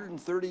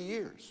 230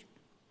 years.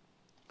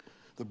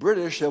 The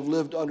British have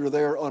lived under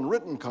their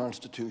unwritten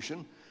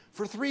Constitution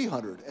for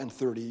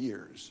 330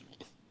 years.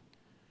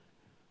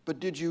 But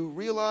did you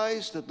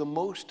realize that the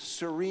most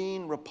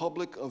serene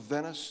Republic of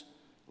Venice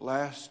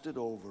lasted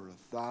over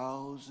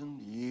 1,000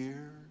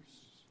 years?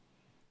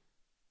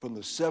 From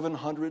the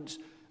 700s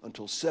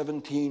until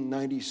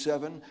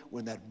 1797,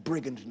 when that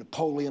brigand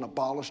Napoleon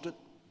abolished it?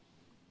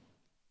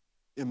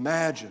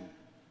 Imagine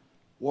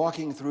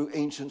walking through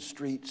ancient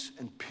streets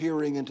and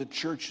peering into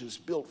churches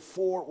built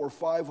 400 or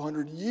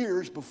 500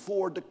 years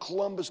before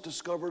Columbus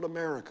discovered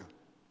America.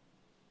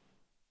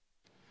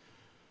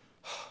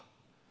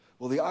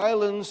 Well, the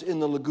islands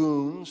in the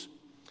lagoons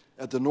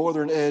at the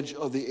northern edge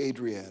of the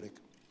Adriatic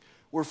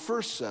were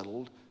first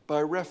settled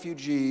by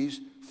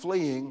refugees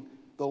fleeing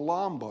the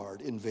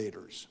Lombard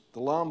invaders, the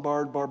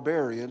Lombard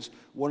barbarians,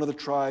 one of the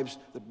tribes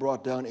that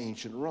brought down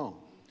ancient Rome.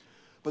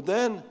 But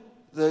then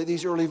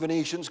these early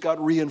Venetians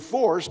got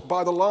reinforced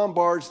by the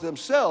Lombards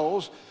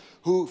themselves,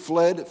 who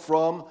fled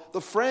from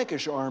the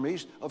Frankish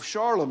armies of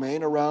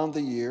Charlemagne around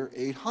the year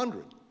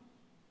 800.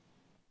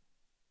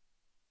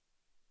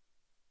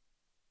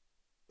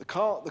 The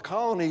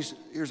colonies,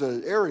 here's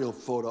an aerial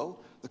photo,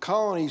 the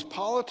colonies'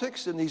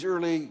 politics in these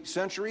early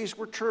centuries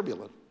were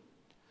turbulent.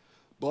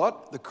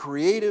 But the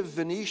creative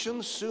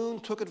Venetians soon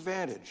took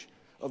advantage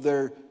of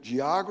their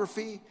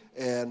geography,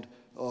 and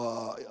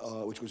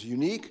which was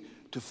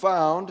unique, to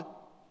found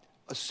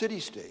a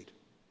city-state,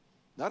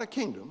 not a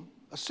kingdom,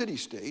 a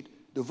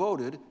city-state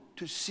devoted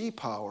to sea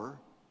power,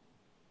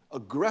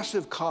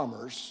 aggressive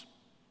commerce,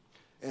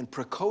 and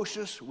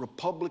precocious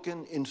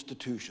republican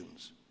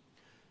institutions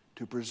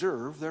to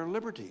preserve their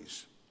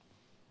liberties.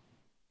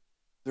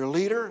 Their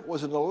leader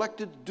was an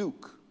elected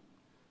duke,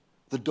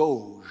 the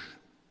Doge,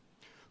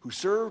 who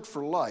served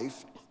for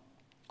life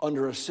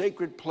under a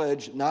sacred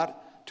pledge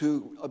not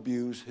to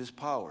abuse his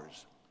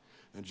powers.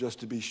 And just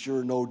to be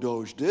sure no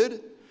Doge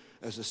did,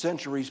 as the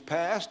centuries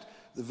passed,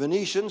 the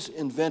Venetians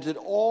invented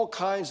all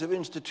kinds of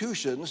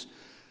institutions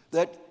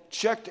that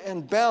checked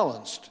and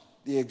balanced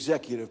the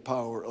executive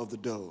power of the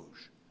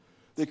Doge.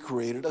 They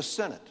created a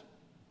Senate,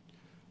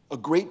 a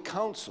great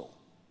council,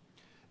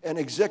 an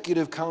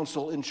executive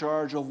council in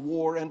charge of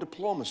war and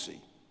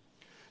diplomacy,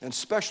 and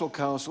special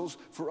councils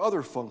for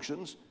other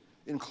functions,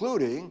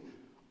 including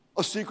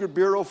a secret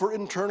bureau for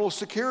internal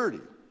security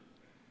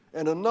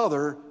and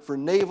another for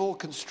naval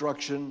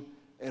construction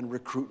and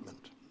recruitment.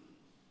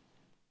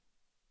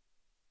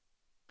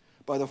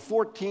 By the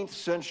 14th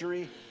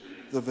century,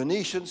 the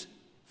Venetians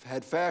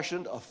had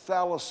fashioned a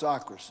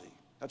thalassocracy,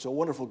 That's a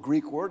wonderful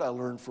Greek word I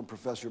learned from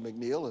Professor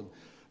McNeil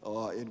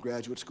in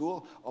graduate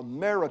school, a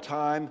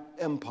maritime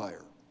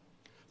empire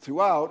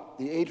throughout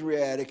the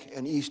Adriatic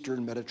and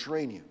Eastern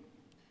Mediterranean.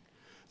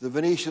 The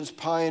Venetians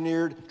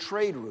pioneered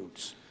trade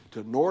routes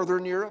to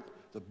Northern Europe,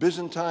 the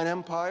Byzantine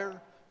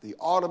Empire, the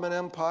Ottoman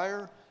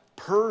Empire,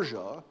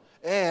 Persia,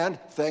 and,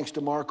 thanks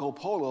to Marco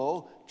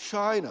Polo,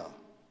 China.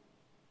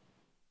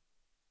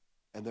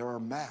 And there are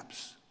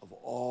maps of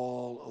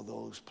all of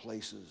those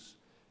places,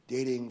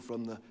 dating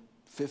from the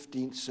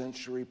 15th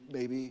century,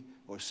 maybe,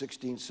 or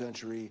 16th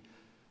century,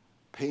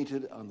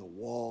 painted on the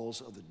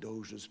walls of the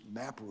Doge's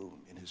map room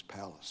in his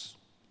palace.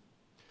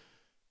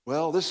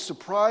 Well, this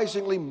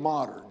surprisingly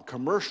modern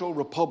commercial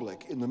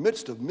republic in the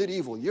midst of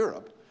medieval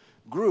Europe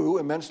grew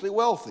immensely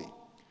wealthy,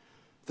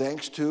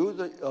 thanks to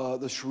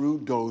the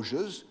shrewd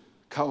Doges,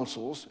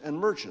 councils, and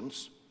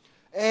merchants,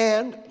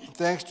 and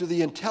thanks to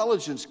the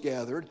intelligence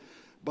gathered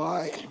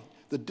by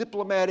the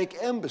diplomatic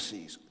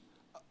embassies,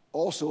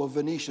 also a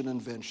Venetian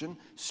invention,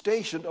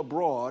 stationed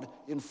abroad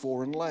in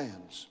foreign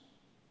lands.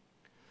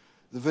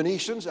 The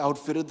Venetians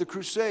outfitted the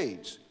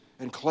Crusades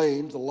and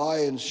claimed the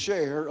lion's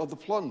share of the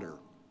plunder.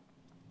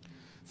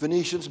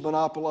 Venetians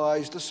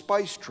monopolized the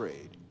spice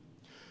trade,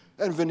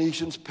 and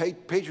Venetians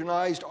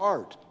patronized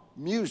art,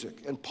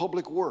 music, and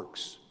public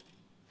works.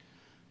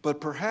 But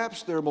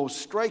perhaps their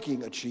most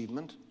striking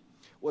achievement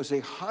was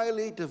a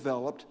highly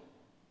developed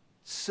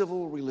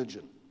civil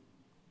religion.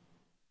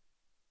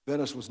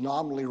 Venice was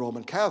nominally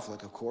Roman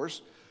Catholic, of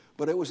course,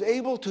 but it was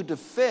able to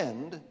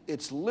defend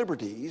its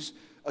liberties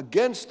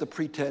against the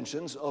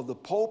pretensions of the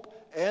Pope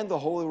and the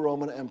Holy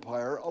Roman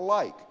Empire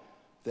alike,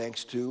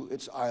 thanks to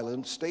its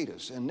island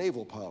status and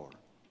naval power.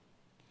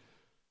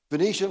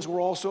 Venetians were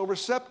also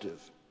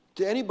receptive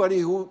to anybody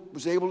who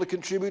was able to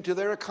contribute to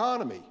their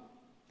economy,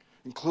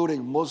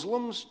 including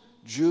Muslims,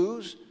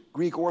 Jews,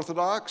 Greek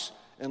Orthodox,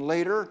 and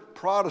later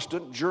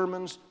Protestant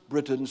Germans,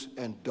 Britons,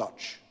 and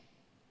Dutch.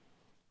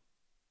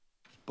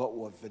 But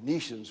what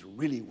Venetians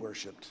really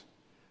worshipped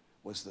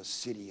was the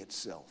city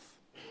itself,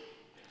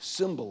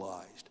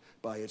 symbolized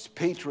by its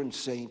patron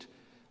saint,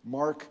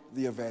 Mark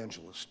the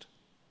Evangelist,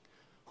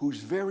 whose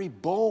very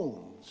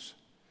bones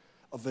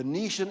a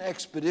Venetian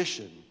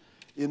expedition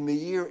in the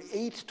year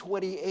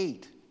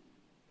 828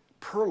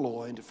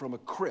 purloined from a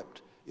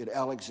crypt in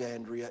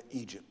Alexandria,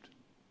 Egypt.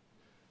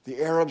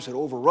 The Arabs had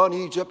overrun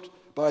Egypt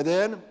by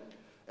then,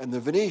 and the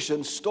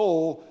Venetians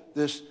stole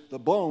the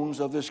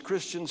bones of this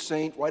Christian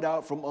saint right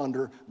out from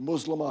under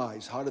Muslim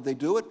eyes. How did they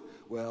do it?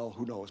 Well,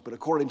 who knows? But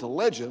according to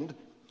legend,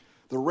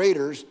 the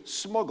raiders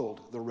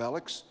smuggled the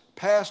relics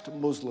past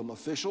Muslim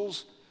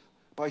officials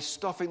by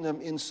stuffing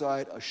them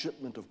inside a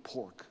shipment of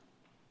pork.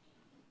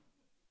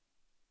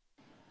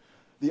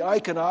 The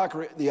iconographic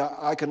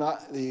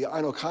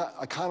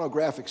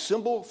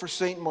symbol for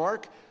St.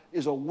 Mark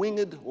is a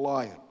winged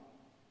lion,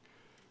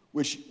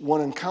 which one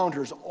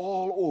encounters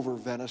all over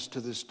Venice to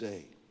this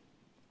day.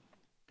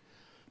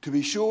 To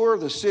be sure,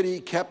 the city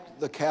kept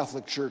the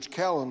Catholic Church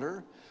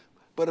calendar,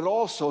 but it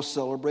also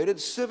celebrated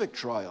civic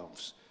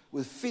triumphs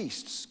with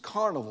feasts,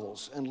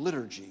 carnivals, and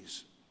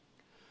liturgies.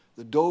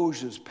 The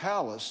Doge's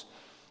palace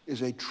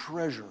is a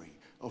treasury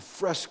of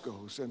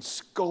frescoes and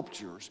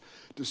sculptures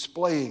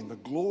displaying the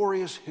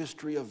glorious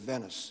history of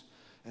Venice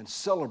and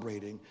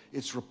celebrating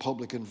its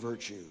republican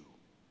virtue.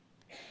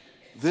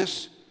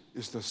 This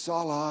is the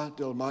Sala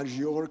del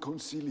Maggior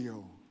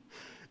Concilio.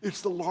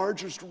 It's the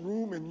largest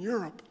room in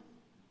Europe.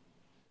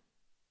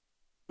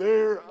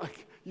 There,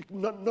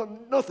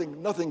 nothing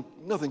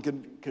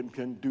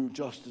can do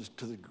justice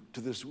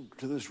to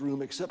this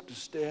room except to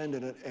stand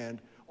in it and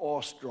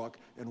awestruck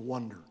and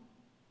wonder.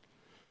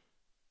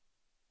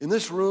 In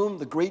this room,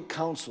 the great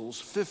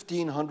council's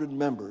 1,500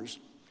 members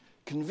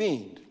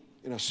convened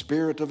in a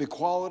spirit of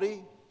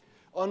equality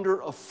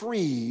under a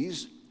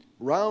frieze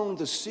round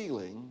the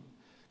ceiling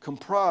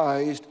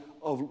comprised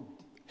of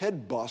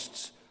head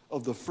busts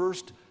of the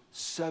first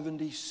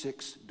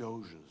 76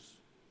 Doges.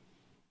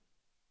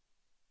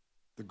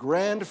 The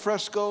grand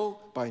fresco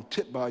by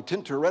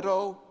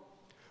Tintoretto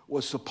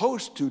was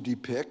supposed to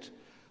depict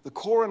the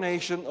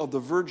coronation of the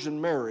Virgin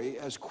Mary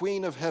as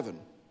Queen of Heaven.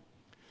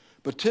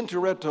 But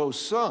Tintoretto's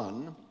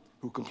son,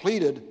 who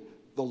completed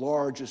the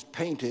largest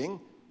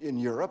painting in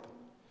Europe,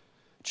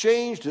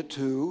 changed it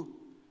to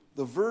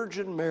the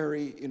Virgin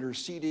Mary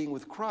interceding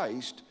with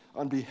Christ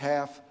on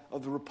behalf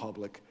of the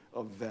Republic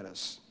of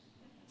Venice.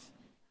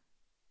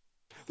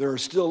 There are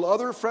still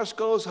other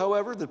frescoes,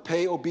 however, that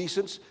pay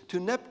obeisance to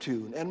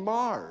Neptune and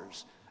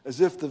Mars, as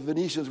if the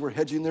Venetians were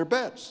hedging their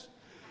bets.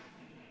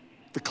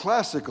 The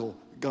classical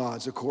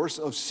gods, of course,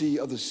 of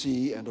the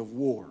sea and of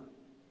war.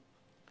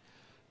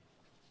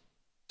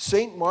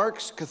 St.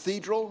 Mark's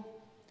Cathedral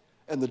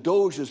and the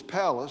Doge's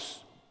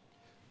Palace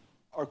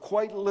are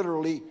quite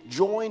literally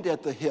joined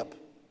at the hip.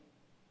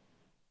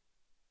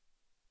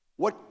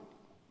 What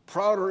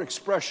prouder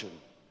expression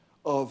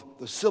of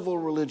the civil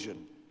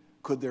religion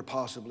could there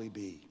possibly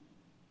be?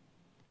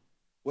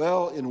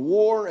 Well, in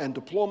war and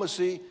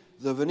diplomacy,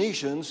 the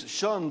Venetians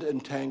shunned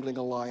entangling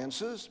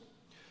alliances,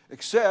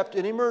 except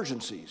in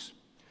emergencies,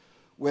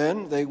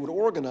 when they would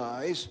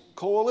organize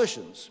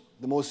coalitions,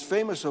 the most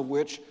famous of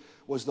which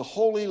was the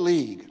Holy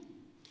League,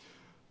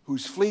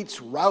 whose fleets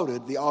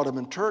routed the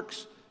Ottoman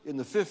Turks in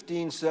the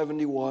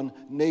 1571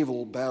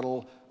 naval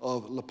battle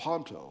of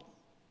Lepanto.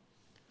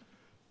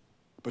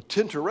 But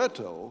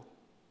Tintoretto,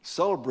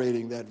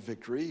 celebrating that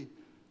victory,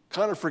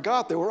 kind of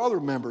forgot there were other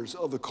members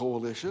of the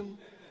coalition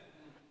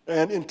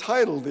and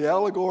entitled the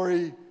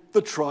allegory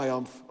 "The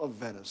Triumph of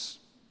Venice."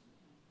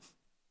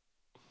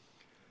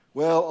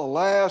 Well,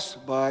 alas,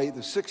 by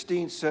the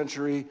 16th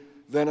century,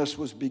 Venice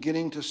was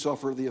beginning to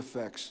suffer the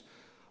effects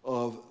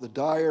of the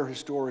dire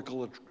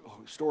historical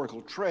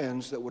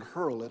trends that would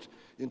hurl it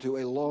into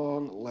a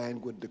long,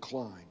 languid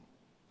decline.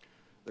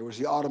 There was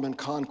the Ottoman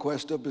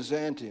conquest of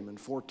Byzantium in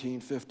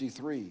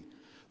 1453,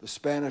 the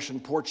Spanish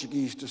and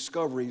Portuguese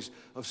discoveries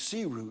of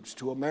sea routes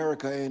to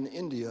America and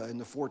India in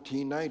the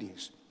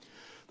 1490s,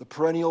 the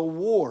perennial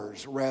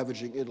wars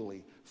ravaging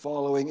Italy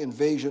following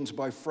invasions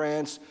by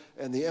France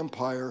and the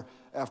Empire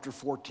after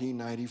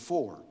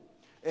 1494,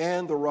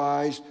 and the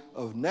rise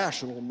of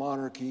national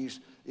monarchies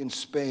in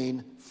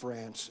Spain,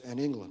 France, and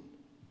England.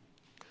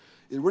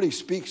 It really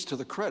speaks to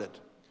the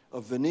credit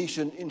of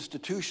Venetian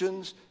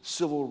institutions,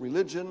 civil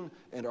religion,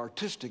 and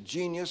artistic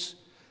genius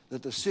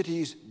that the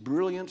city's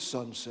brilliant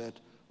sunset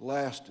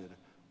lasted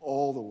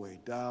all the way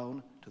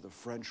down to the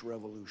French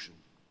Revolution.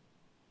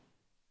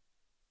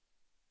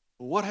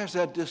 What has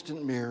that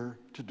distant mirror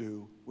to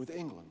do with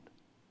England,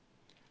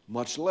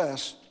 much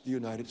less the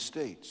United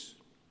States?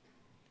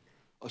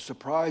 A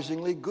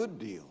surprisingly good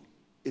deal,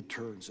 it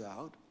turns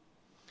out.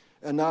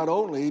 And not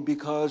only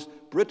because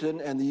Britain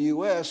and the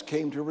U.S.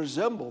 came to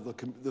resemble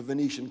the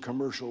Venetian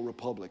commercial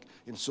republic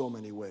in so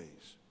many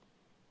ways,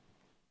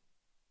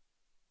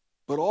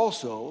 but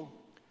also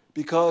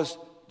because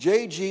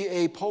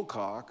J.G.A.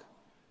 Pocock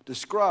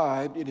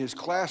described in his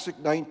classic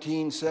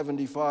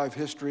 1975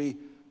 history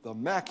the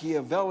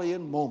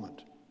Machiavellian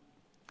moment,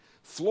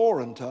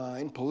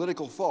 Florentine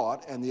political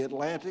thought and the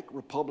Atlantic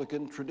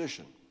Republican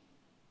tradition.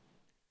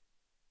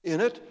 In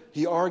it,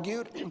 he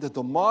argued that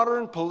the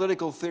modern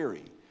political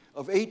theory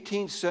of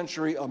 18th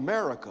century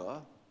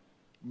America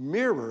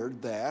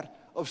mirrored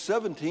that of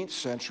 17th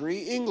century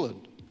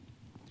England,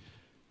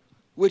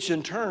 which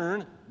in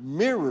turn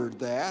mirrored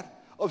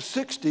that of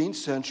 16th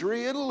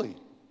century Italy.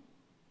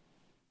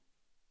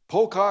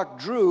 Pocock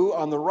drew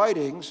on the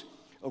writings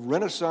of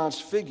Renaissance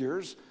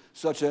figures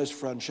such as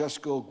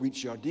Francesco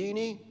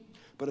Guicciardini,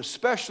 but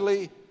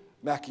especially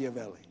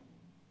Machiavelli.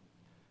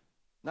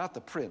 Not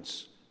the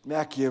prince,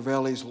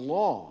 Machiavelli's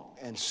long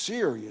and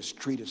serious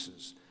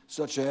treatises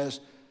such as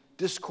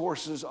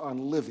Discourses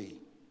on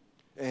Livy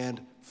and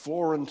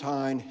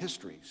Florentine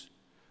Histories,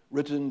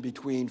 written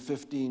between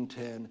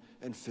 1510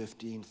 and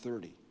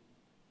 1530.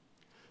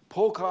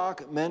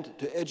 Pocock meant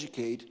to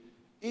educate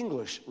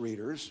English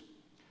readers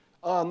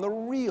on the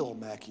real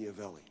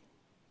Machiavelli,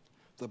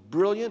 the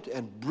brilliant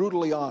and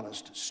brutally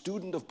honest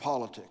student of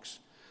politics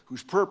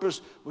whose purpose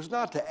was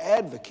not to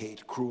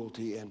advocate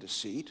cruelty and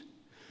deceit,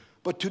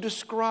 but to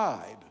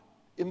describe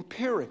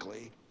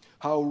empirically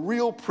how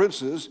real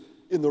princes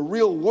in the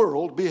real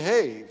world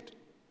behaved.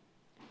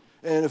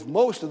 And if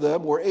most of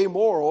them were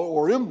amoral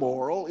or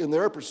immoral in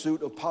their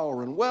pursuit of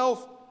power and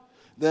wealth,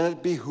 then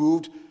it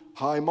behooved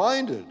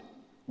high-minded,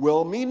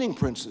 well-meaning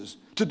princes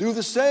to do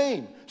the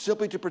same,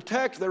 simply to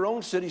protect their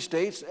own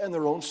city-states and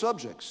their own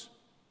subjects.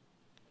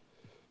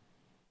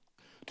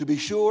 To be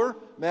sure,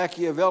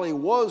 Machiavelli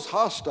was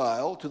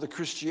hostile to the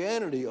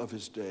Christianity of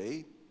his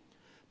day,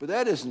 but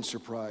that isn't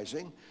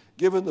surprising,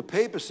 given the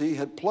papacy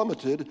had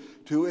plummeted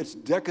to its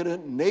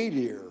decadent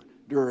nadir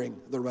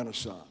during the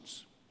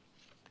Renaissance.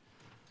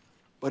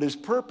 But his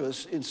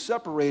purpose in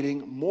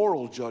separating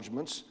moral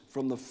judgments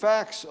from the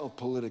facts of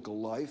political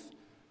life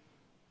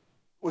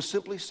was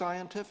simply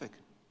scientific.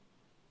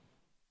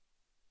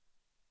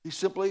 He's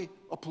simply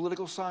a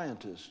political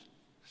scientist.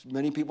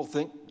 Many people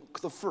think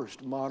the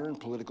first modern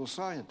political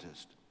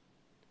scientist.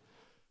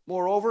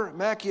 Moreover,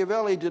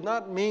 Machiavelli did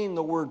not mean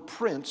the word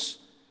prince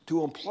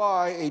to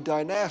imply a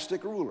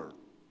dynastic ruler.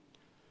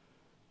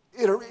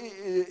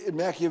 In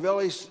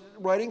Machiavelli's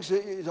writings,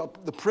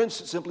 the prince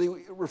simply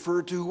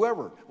referred to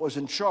whoever was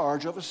in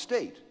charge of a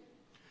state,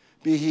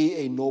 be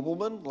he a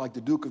nobleman like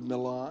the Duke of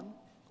Milan,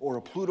 or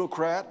a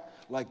plutocrat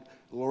like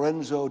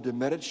Lorenzo de'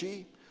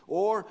 Medici,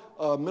 or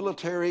a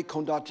military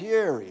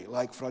condottiere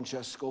like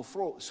Francesco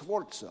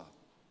Sforza.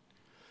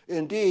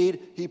 Indeed,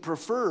 he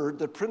preferred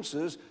that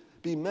princes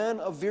be men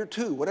of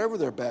virtu, whatever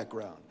their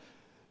background.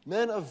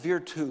 Men of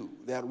virtu,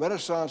 that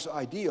Renaissance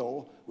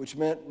ideal, which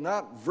meant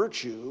not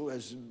virtue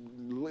as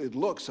it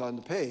looks on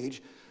the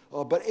page,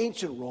 but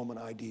ancient Roman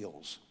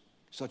ideals,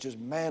 such as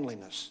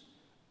manliness,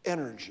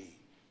 energy,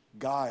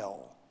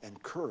 guile,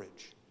 and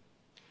courage.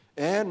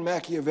 And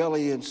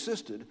Machiavelli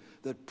insisted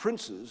that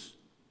princes,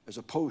 as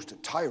opposed to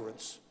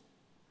tyrants,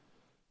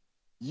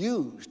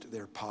 used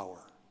their power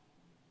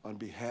on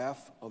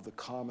behalf of the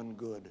common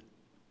good.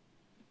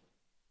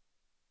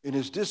 In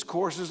his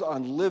discourses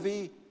on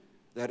Livy,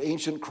 that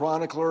ancient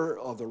chronicler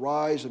of the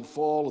rise and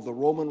fall of the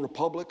Roman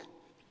Republic,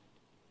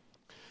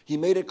 He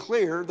made it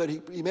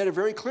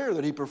very clear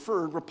that he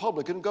preferred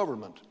Republican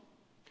government.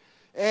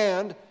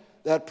 And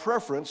that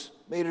preference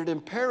made it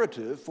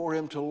imperative for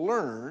him to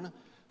learn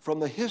from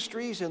the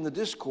histories and the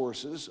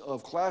discourses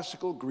of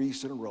classical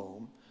Greece and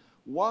Rome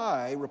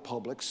why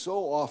republics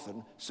so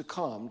often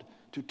succumbed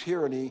to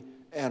tyranny,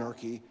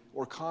 anarchy,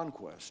 or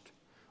conquest,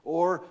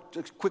 or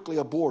just quickly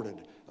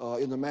aborted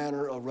in the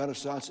manner of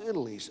Renaissance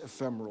Italy's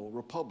ephemeral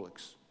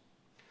republics.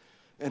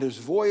 And his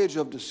voyage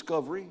of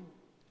discovery,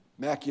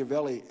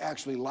 Machiavelli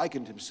actually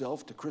likened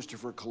himself to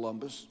Christopher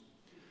Columbus,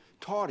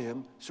 taught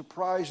him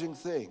surprising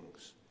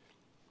things,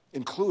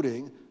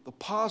 including the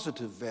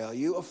positive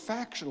value of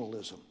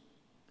factionalism,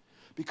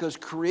 because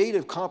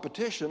creative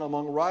competition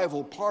among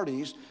rival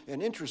parties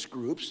and interest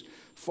groups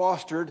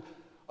fostered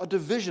a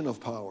division of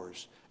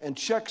powers and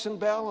checks and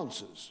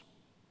balances.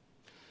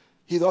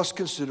 He thus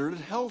considered it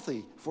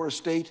healthy for a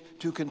state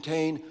to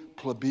contain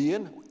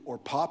plebeian or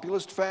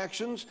populist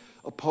factions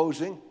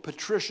opposing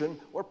patrician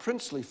or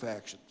princely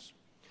factions.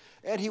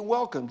 And he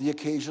welcomed the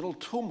occasional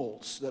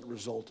tumults that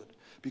resulted,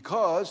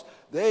 because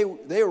they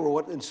were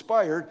what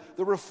inspired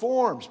the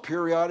reforms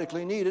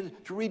periodically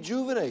needed to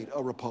rejuvenate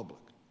a republic.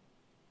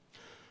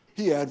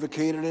 He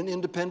advocated an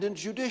independent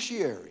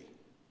judiciary,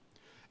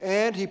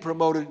 and he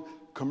promoted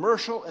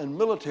commercial and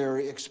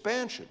military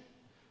expansion,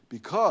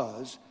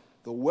 because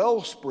the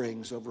well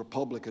springs of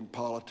Republican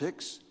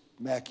politics,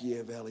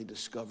 Machiavelli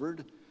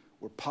discovered,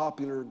 were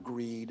popular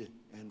greed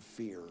and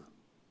fear.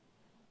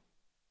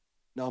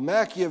 Now,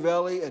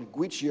 Machiavelli and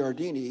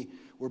Guicciardini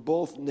were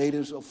both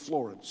natives of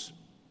Florence,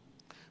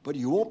 but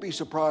you won't be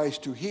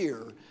surprised to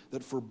hear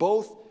that for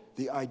both,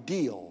 the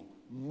ideal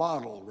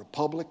model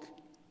republic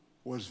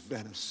was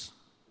Venice.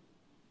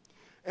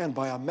 And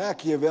by a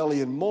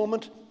Machiavellian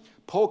moment,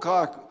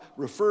 Pocock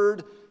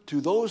referred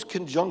to those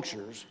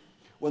conjunctures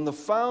when the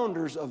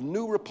founders of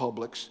new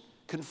republics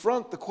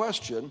confront the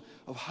question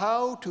of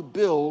how to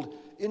build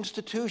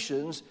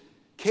institutions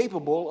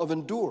capable of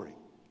enduring,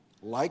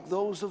 like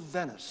those of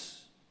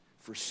Venice,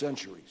 for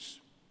centuries.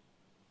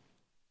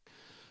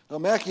 Now,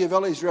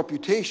 Machiavelli's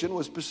reputation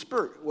was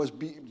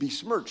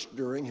besmirched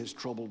during his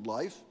troubled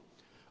life.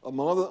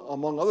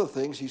 Among other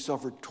things, he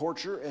suffered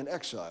torture and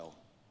exile.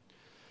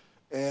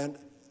 And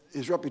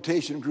his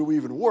reputation grew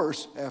even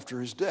worse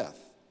after his death.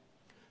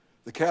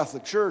 The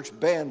Catholic Church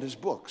banned his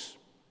books.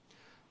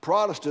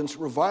 Protestants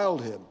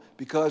reviled him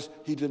because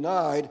he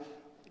denied,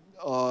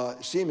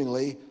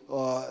 seemingly,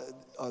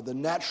 the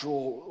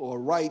natural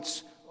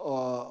rights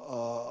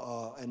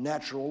and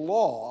natural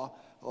law,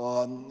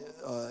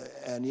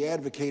 and he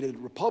advocated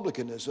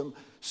republicanism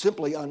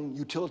simply on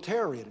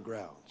utilitarian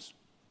grounds.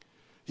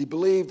 He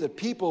believed that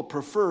people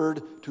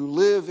preferred to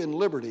live in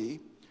liberty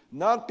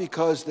not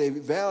because they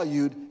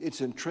valued its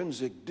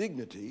intrinsic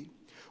dignity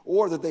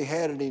or that they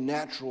had any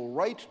natural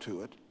right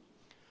to it,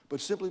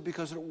 but simply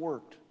because it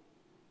worked.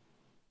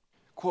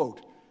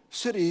 Quote,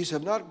 "Cities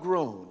have not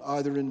grown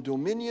either in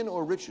dominion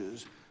or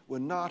riches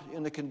when not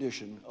in a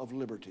condition of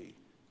liberty,"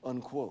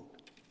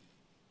 unquote.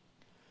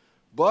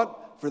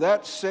 But for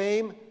that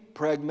same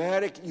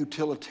pragmatic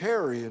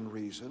utilitarian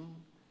reason,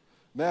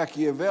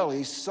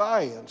 Machiavelli's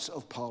science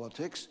of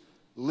politics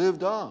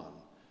lived on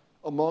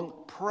among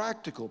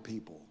practical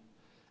people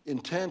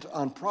intent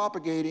on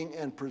propagating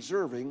and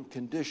preserving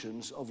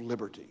conditions of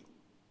liberty.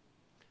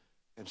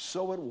 And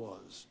so it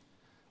was,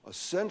 a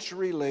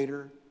century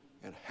later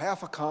and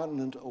half a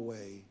continent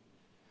away,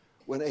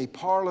 when a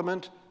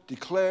parliament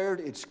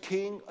declared its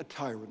king a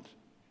tyrant,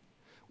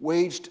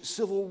 waged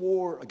civil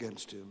war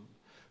against him,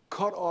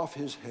 cut off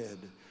his head,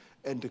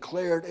 and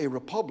declared a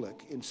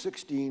republic in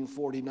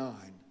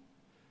 1649,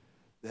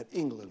 that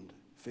England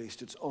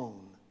faced its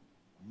own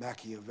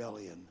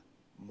Machiavellian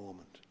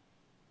moment.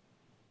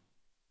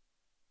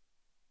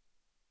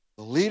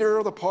 The leader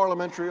of the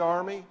parliamentary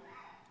army,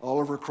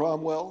 Oliver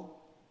Cromwell,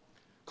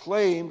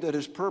 claimed that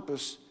his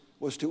purpose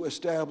was to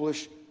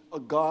establish a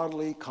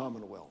godly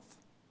commonwealth.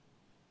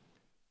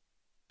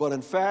 But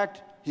in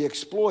fact, he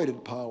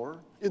exploited power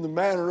in the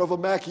manner of a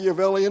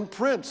Machiavellian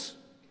prince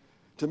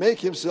to make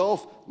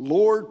himself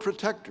Lord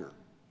Protector,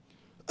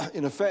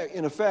 in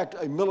effect,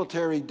 a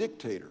military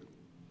dictator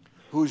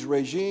whose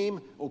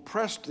regime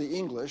oppressed the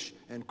English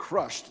and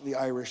crushed the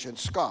Irish and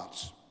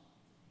Scots.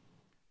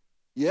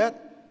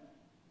 Yet,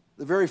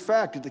 the very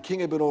fact that the king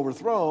had been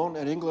overthrown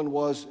and England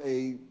was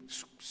a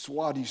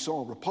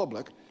soi-disant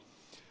republic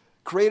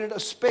created a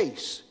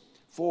space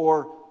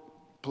for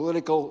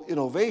political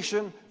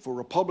innovation, for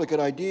Republican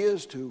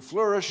ideas to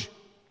flourish,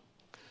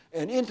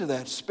 and into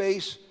that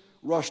space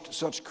rushed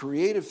such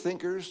creative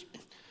thinkers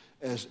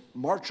as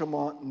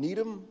Marchmont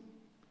Needham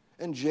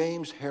and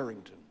James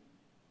Harrington,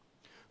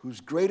 whose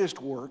greatest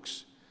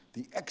works,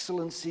 The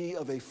Excellency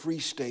of a Free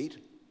State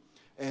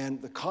and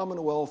The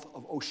Commonwealth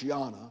of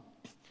Oceania,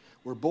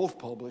 were both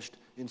published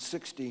in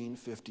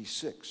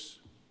 1656.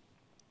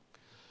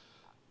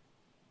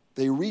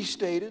 They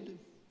restated,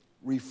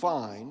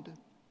 refined,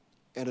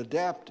 and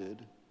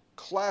adapted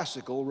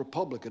classical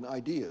Republican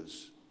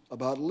ideas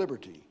about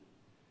liberty,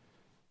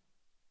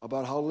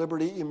 about how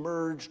liberty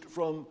emerged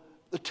from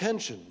the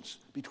tensions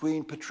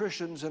between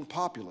patricians and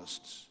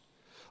populists,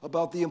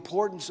 about the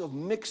importance of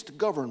mixed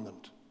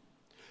government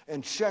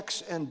and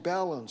checks and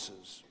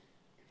balances,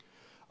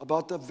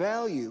 about the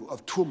value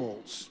of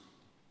tumults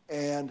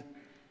and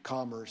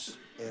commerce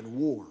and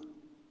war.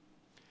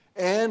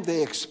 And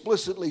they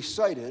explicitly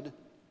cited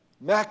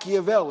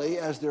Machiavelli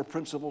as their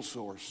principal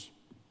source.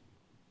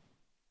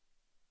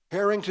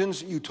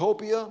 Harrington's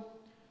utopia,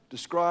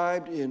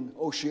 described in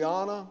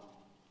Oceana,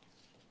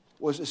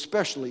 was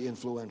especially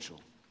influential.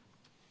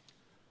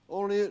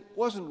 Only it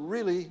wasn't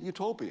really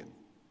utopian.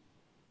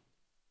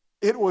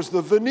 It was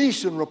the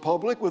Venetian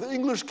Republic with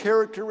English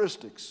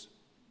characteristics,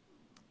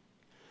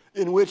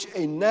 in which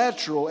a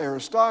natural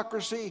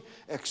aristocracy,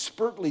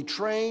 expertly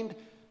trained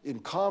in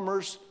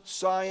commerce,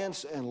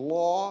 science, and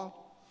law,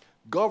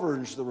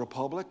 governs the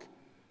republic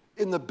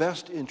in the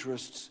best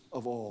interests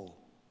of all.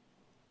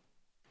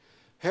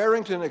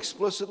 Harrington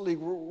explicitly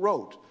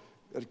wrote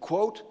that,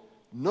 quote,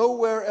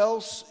 "Nowhere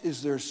else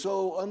is there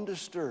so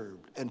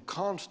undisturbed and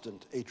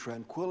constant a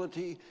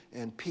tranquility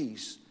and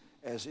peace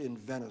as in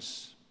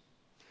Venice,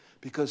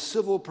 because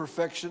civil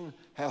perfection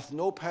hath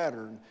no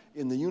pattern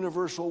in the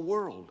universal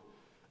world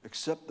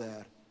except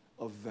that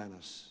of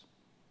Venice,"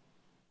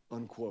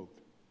 unquote.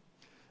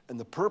 And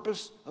the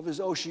purpose of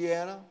his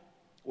Oceana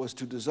was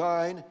to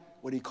design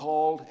what he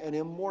called an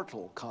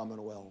immortal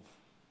commonwealth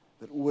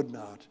that would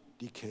not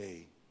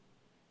decay.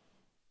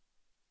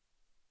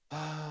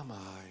 Ah,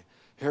 my.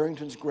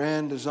 Harrington's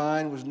grand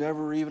design was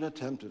never even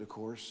attempted, of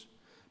course,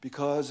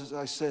 because, as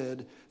I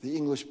said, the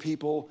English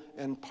people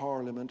and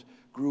Parliament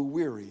grew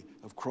weary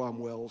of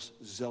Cromwell's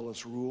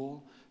zealous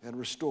rule and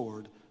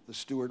restored the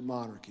Stuart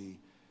monarchy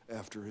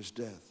after his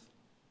death.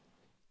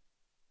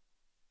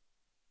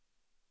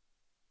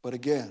 But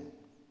again,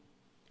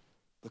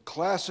 the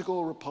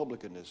classical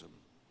republicanism,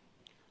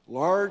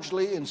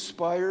 largely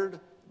inspired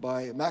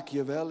by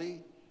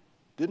Machiavelli,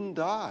 didn't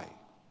die.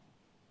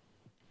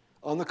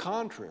 On the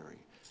contrary,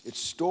 it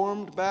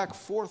stormed back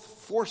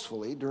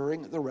forcefully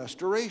during the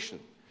Restoration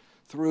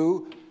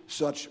through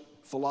such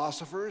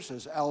philosophers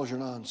as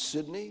Algernon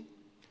Sidney,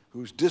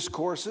 whose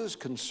discourses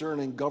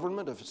concerning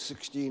government of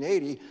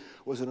 1680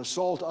 was an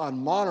assault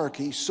on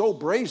monarchy so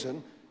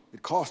brazen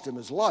it cost him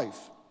his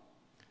life.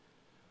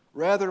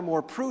 Rather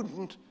more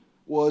prudent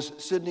was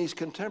Sidney's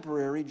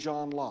contemporary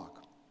John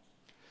Locke.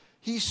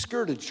 He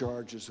skirted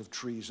charges of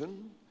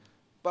treason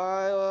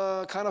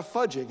by kind of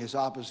fudging his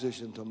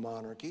opposition to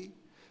monarchy,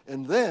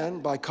 and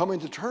then by coming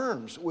to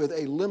terms with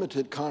a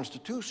limited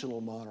constitutional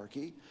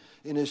monarchy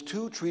in his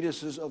two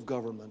treatises of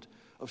government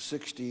of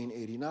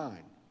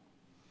 1689.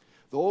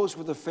 Those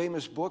were the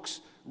famous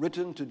books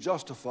written to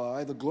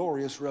justify the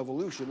glorious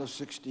revolution of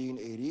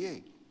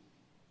 1688.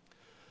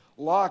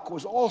 Locke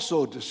was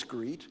also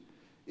discreet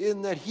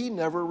in that he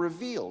never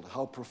revealed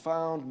how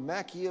profound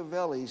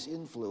Machiavelli's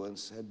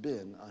influence had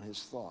been on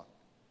his thought.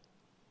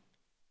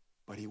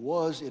 But he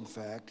was, in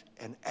fact,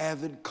 an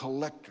avid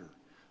collector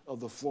of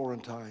the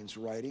Florentines'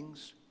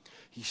 writings.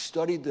 He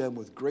studied them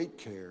with great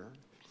care.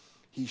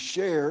 He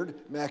shared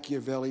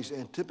Machiavelli's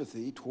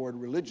antipathy toward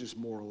religious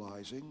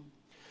moralizing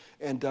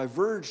and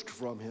diverged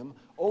from him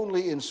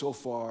only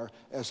insofar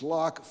as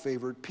Locke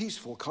favored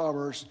peaceful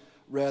commerce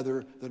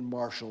rather than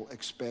martial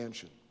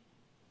expansion.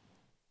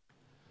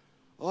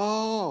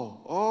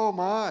 Oh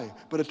my,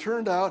 but it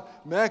turned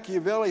out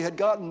Machiavelli had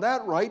gotten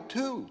that right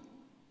too.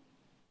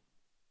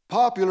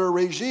 Popular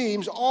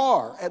regimes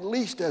are at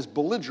least as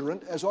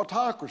belligerent as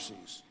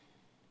autocracies.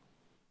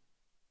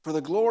 For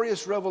the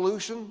glorious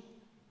revolution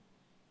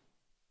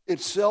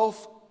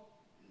itself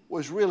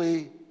was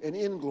really an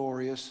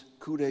inglorious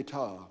coup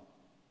d'etat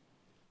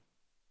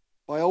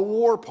by a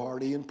war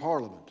party in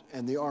Parliament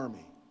and the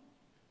army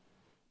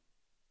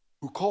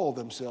who called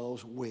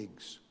themselves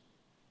Whigs.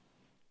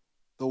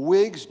 The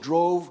Whigs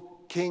drove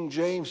King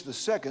James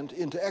II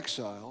into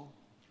exile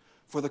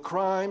for the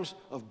crimes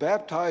of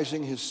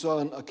baptizing his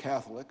son a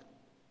Catholic,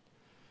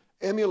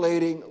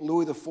 emulating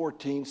Louis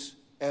XIV's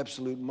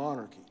absolute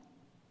monarchy,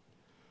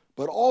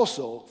 but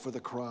also for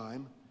the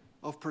crime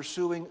of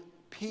pursuing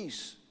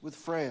peace with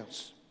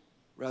France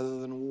rather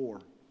than war.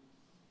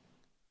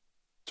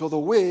 So the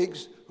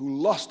Whigs, who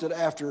lusted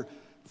after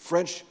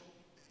French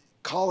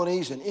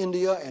colonies in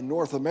India and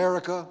North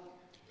America,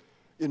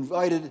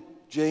 invited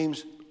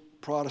James'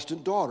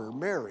 Protestant daughter,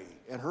 Mary,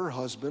 and her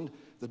husband,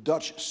 the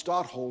Dutch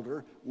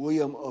stadtholder,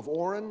 William of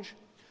Orange,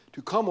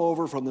 to come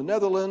over from the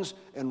Netherlands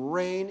and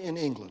reign in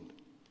England,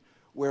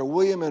 where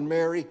William and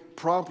Mary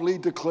promptly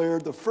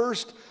declared the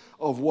first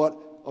of what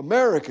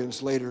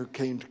Americans later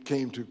came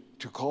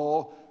to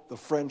call the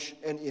French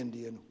and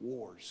Indian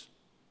Wars.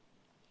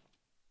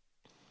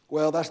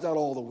 Well, that's not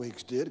all the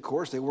Whigs did. Of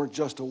course, they weren't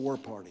just a war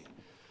party.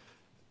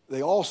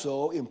 They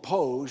also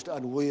imposed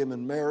on William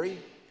and Mary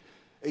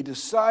a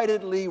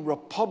decidedly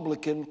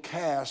Republican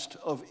cast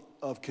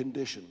of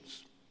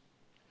conditions.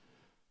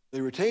 They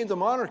retained the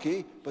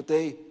monarchy, but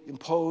they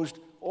imposed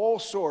all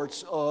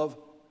sorts of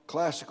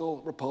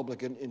classical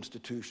Republican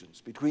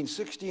institutions. Between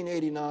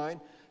 1689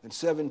 and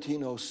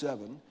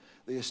 1707,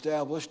 they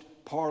established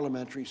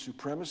parliamentary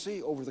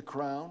supremacy over the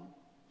crown,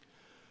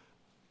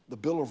 the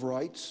Bill of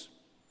Rights,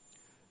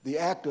 the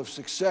Act of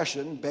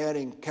Succession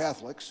banning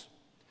Catholics,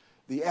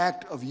 the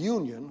Act of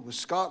Union with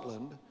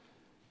Scotland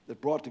that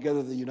brought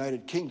together the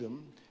United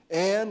Kingdom,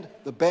 and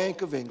the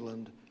Bank of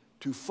England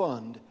to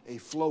fund a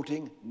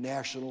floating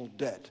national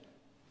debt,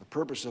 the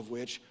purpose of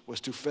which was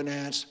to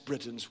finance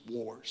Britain's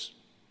wars.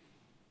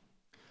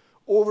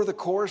 Over the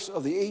course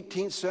of the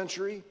 18th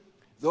century,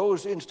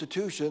 those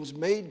institutions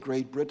made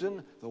Great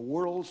Britain the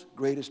world's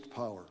greatest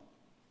power.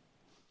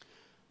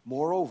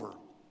 Moreover,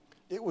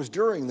 it was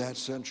during that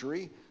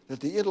century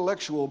that the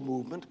intellectual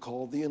movement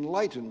called the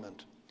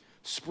Enlightenment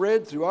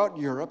spread throughout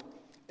Europe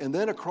and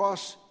then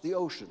across the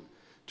ocean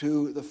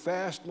to the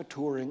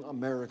fast-maturing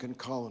American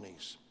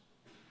colonies.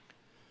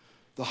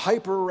 The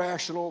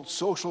hyper-rational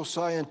social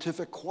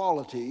scientific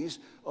qualities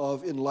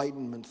of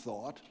Enlightenment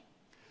thought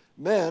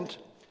meant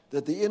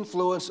that the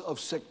influence of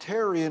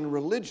sectarian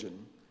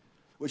religion,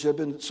 which had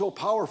been so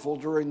powerful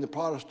during the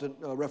Protestant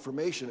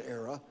Reformation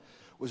era,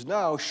 was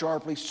now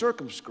sharply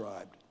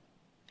circumscribed.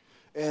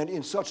 And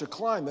in such a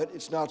climate,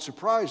 it's not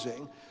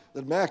surprising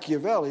that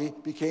Machiavelli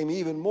became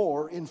even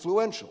more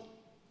influential,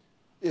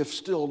 if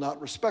still not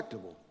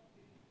respectable.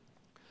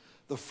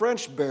 The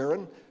French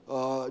Baron,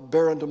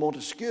 Baron de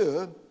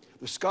Montesquieu,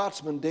 the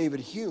Scotsman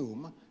David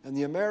Hume, and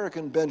the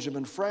American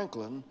Benjamin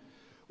Franklin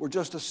were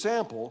just a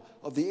sample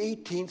of the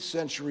 18th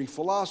century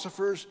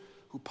philosophers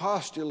who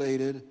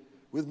postulated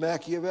with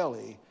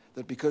Machiavelli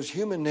that because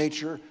human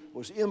nature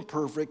was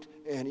imperfect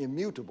and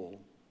immutable,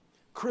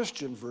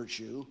 Christian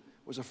virtue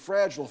was a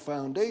fragile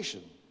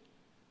foundation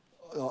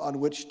on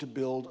which to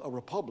build a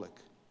republic.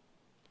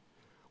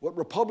 What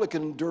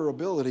republican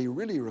durability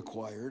really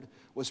required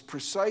was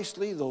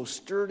precisely those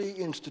sturdy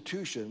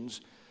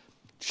institutions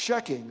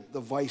checking the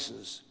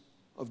vices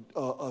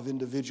of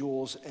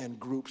individuals and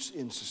groups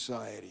in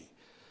society,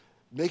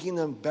 making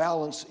them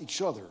balance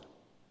each other.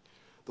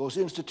 Those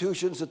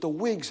institutions that the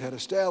Whigs had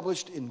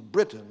established in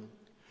Britain,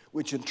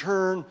 which in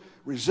turn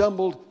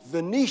resembled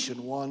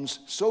Venetian ones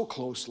so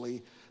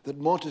closely that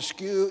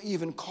Montesquieu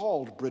even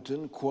called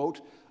Britain,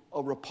 quote,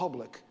 a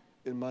republic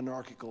in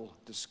monarchical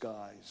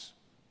disguise,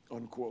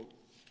 unquote.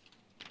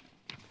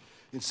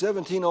 In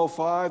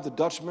 1705, the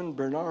Dutchman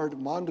Bernard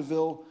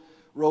Mondeville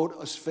wrote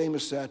a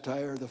famous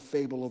satire, The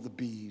Fable of the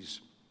Bees,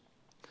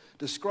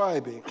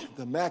 describing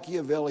the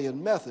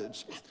Machiavellian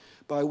methods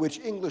by which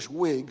English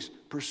Whigs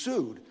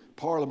pursued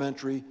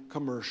parliamentary,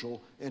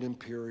 commercial, and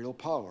imperial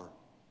power.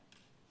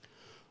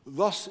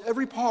 Thus,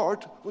 every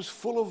part was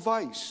full of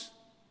vice,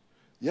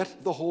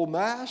 yet the whole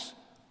mass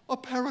a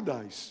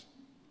paradise.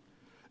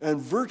 And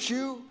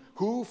virtue,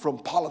 who from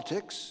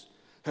politics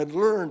had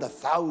learned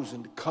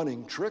 1,000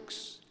 cunning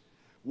tricks,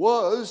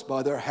 was,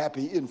 by their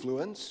happy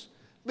influence,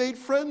 made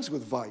friends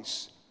with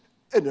vice,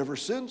 and ever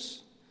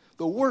since,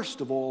 the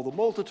worst of all the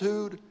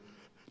multitude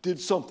did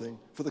something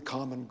for the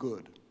common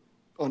good,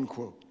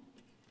 unquote.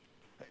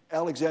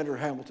 Alexander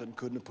Hamilton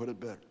couldn't have put it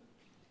better.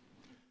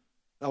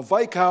 Now,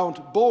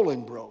 Viscount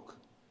Bolingbroke,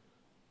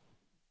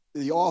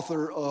 the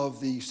author of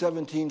the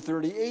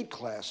 1738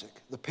 classic,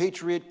 The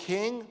Patriot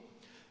King,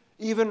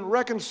 even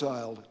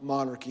reconciled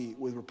monarchy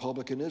with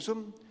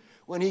republicanism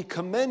when he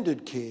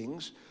commended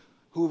kings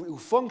who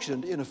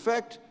functioned, in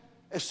effect,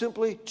 as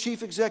simply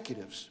chief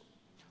executives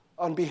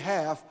on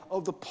behalf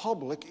of the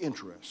public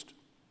interest.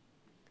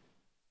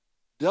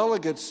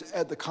 Delegates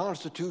at the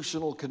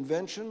Constitutional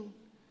Convention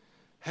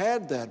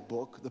had that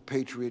book, The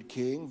Patriot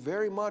King,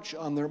 very much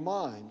on their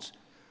minds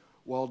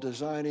while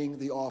designing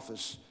the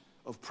office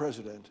of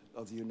President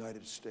of the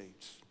United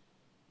States.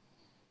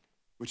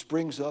 Which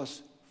brings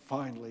us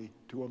finally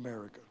to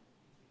America.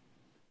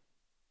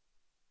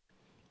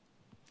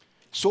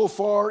 So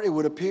far, it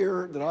would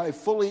appear that I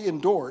fully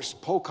endorse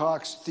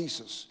Pocock's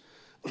thesis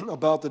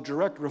about the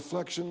direct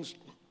reflections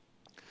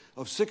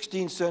of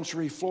 16th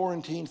century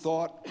Florentine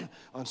thought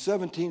on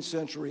 17th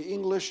century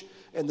English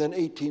and then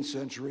 18th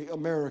century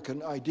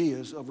American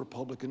ideas of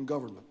republican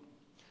government.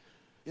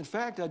 In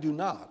fact, I do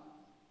not,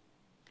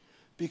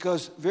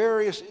 because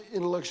various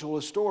intellectual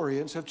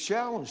historians have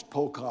challenged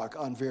Pocock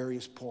on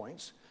various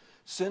points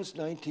since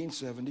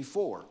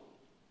 1974.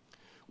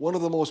 One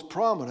of the most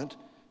prominent,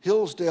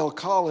 Hillsdale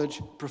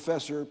College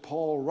professor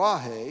Paul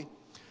Rahe,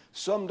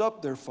 summed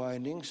up their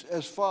findings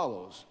as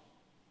follows.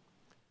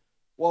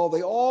 While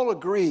they all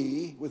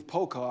agree with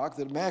Pocock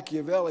that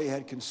Machiavelli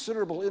had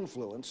considerable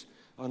influence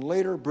on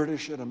later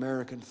British and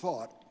American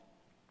thought,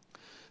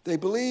 they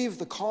believe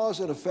the cause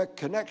and effect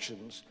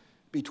connections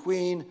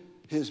between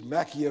his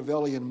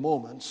Machiavellian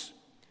moments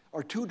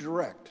are too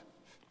direct.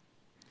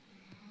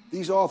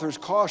 These authors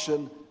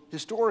caution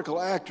historical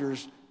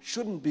actors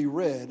shouldn't be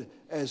read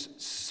as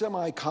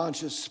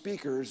semi-conscious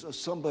speakers of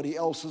somebody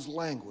else's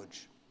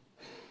language,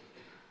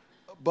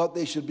 but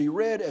they should be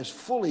read as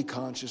fully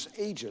conscious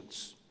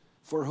agents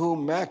for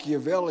whom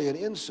Machiavellian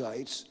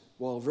insights,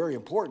 while very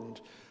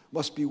important,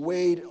 must be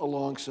weighed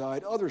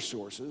alongside other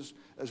sources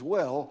as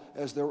well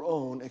as their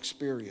own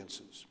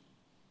experiences.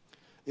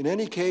 In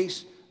any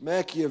case,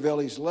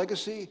 Machiavelli's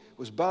legacy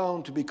was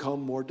bound to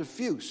become more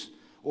diffuse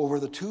over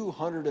the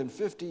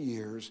 250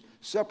 years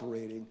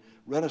separating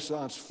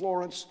Renaissance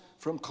Florence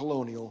from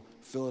colonial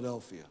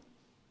Philadelphia.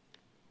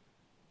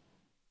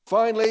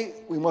 Finally,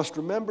 we must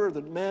remember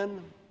that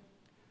men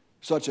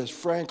such as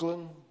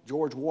Franklin,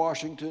 George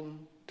Washington,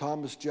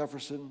 Thomas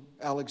Jefferson,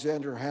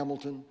 Alexander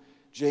Hamilton,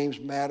 James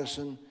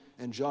Madison,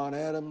 and John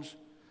Adams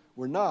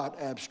were not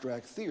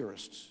abstract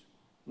theorists,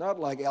 not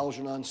like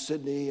Algernon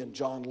Sidney and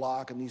John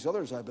Locke and these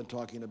others I've been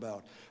talking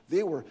about.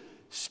 They were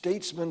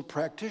statesmen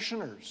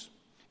practitioners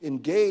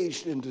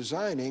engaged in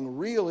designing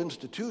real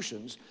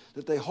institutions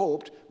that they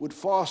hoped would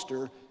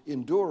foster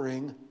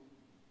enduring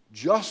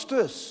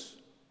justice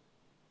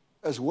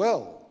as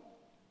well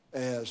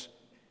as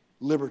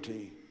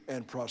liberty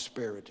and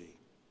prosperity.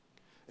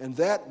 And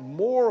that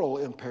moral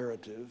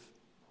imperative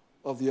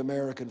of the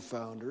American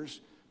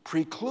founders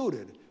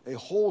precluded a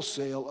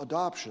wholesale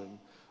adoption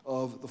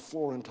of the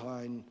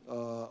Florentines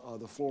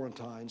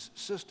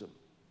system.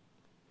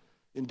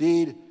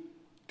 Indeed,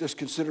 just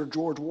consider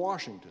George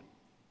Washington.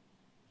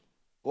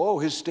 Oh,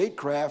 his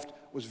statecraft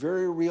was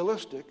very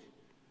realistic,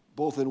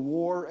 both in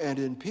war and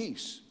in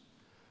peace.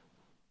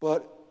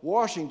 But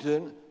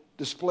Washington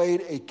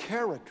displayed a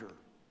character,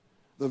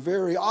 the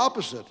very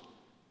opposite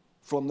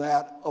from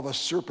that of a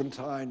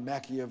serpentine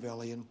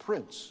Machiavellian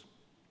prince.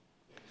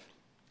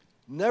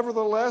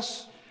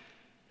 Nevertheless,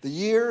 the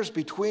years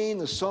between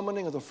the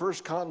summoning of the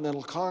First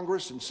Continental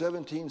Congress in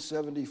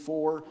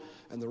 1774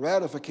 and the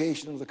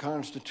ratification of the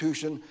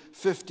Constitution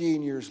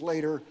 15 years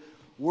later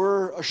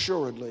were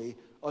assuredly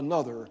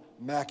another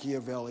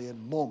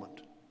Machiavellian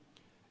moment,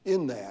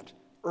 in that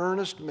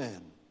earnest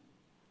men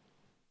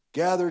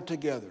gathered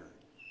together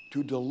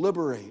to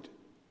deliberate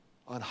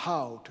on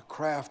how to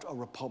craft a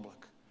republic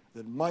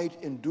that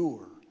might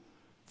endure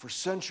for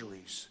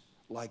centuries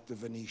like the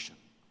Venetian.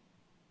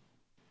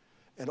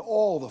 And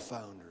all the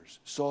founders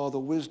saw the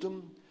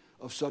wisdom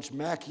of such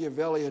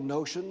Machiavellian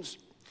notions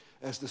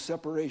as the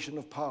separation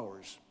of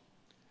powers,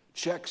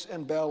 checks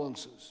and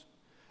balances,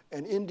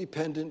 an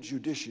independent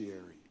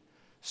judiciary,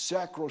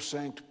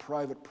 sacrosanct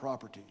private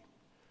property,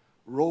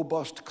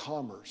 robust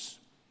commerce,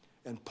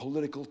 and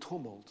political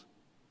tumult.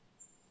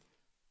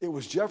 It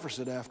was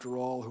Jefferson, after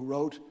all, who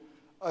wrote,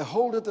 "I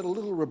hold it that a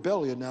little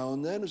rebellion now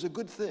and then is a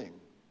good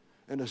thing,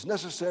 and as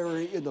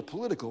necessary in the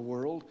political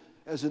world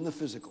as in the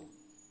physical,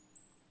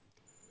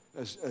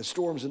 as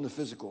storms in the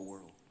physical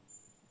world."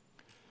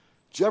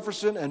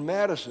 Jefferson and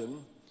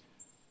Madison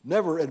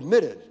never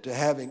admitted to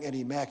having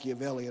any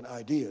Machiavellian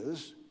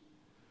ideas,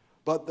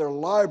 but their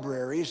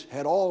libraries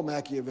had all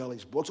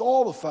Machiavelli's books.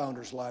 All the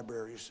founders'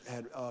 libraries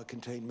had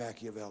contained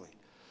Machiavelli.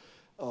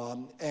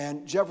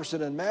 And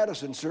Jefferson and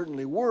Madison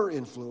certainly were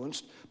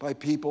influenced by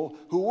people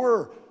who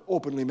were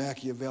openly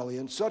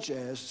Machiavellian, such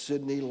as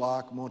Sidney,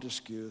 Locke,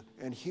 Montesquieu,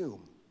 and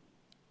Hume.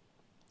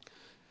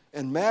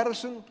 And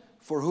Madison,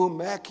 for whom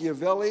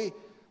Machiavelli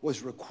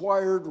was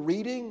required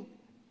reading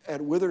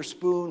at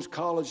Witherspoon's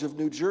College of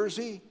New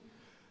Jersey,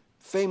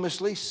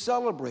 famously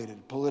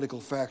celebrated political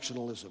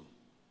factionalism.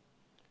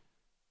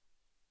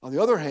 On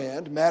the other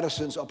hand,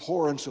 Madison's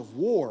abhorrence of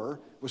war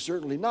was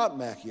certainly not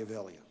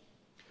Machiavellian.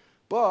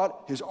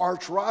 But his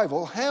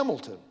arch-rival,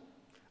 Hamilton,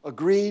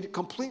 agreed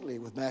completely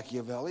with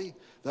Machiavelli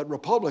that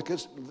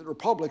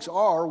republics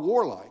are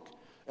warlike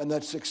and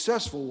that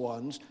successful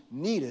ones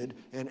needed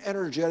an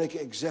energetic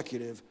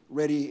executive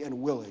ready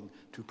and willing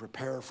to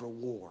prepare for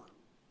war.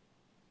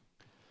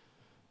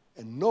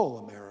 And no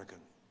American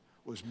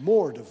was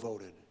more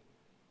devoted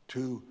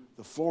to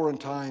the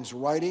Florentines'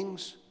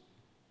 writings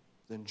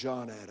than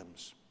John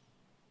Adams.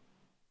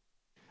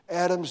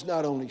 Adams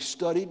not only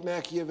studied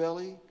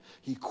Machiavelli,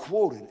 he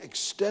quoted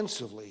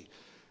extensively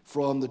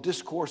from the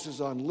discourses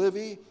on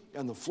Livy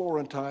and the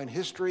Florentine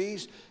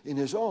histories in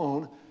his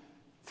own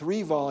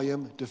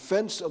 3-volume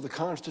Defense of the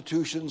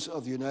Constitutions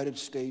of the United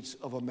States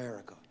of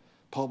America,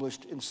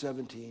 published in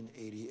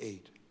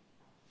 1788.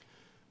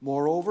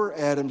 Moreover,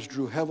 Adams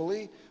drew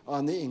heavily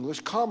on the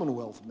English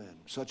Commonwealth men,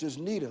 such as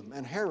Needham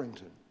and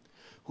Harrington,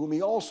 whom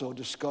he also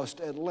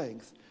discussed at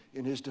length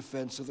in his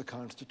defense of the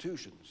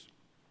constitutions.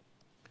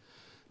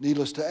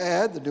 Needless to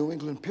add, the New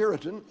England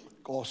Puritan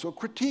also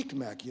critiqued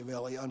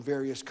Machiavelli on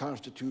various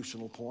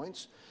constitutional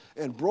points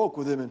and broke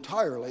with him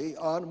entirely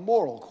on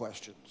moral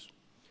questions.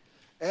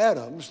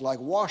 Adams, like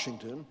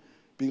Washington,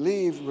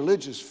 believed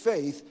religious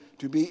faith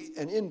to be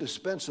an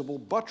indispensable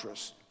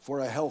buttress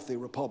for a healthy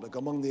republic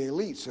among the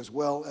elites as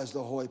well as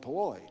the hoi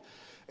polloi.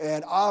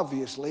 And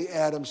obviously,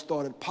 Adams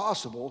thought it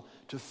possible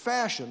to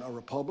fashion a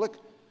republic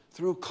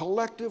through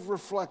collective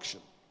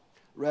reflection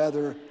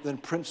rather than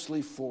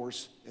princely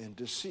force and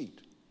deceit.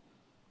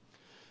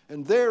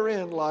 And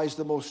therein lies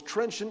the most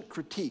trenchant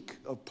critique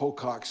of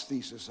Pocock's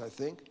thesis, I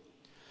think,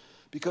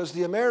 because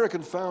the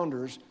American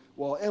founders,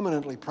 while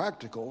eminently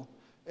practical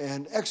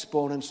and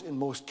exponents in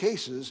most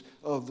cases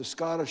of the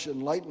Scottish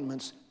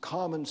Enlightenment's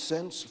common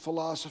sense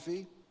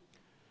philosophy,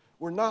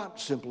 were not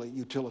simply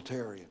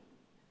utilitarian,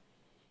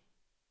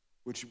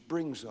 which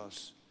brings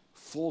us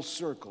full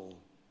circle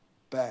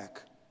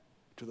back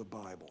to the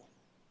Bible.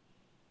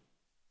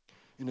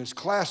 In his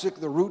classic,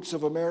 The Roots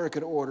of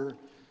American Order,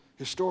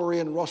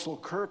 Historian Russell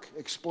Kirk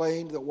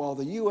explained that while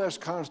the U.S.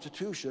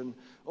 Constitution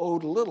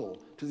owed little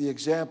to the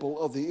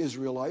example of the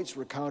Israelites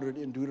recounted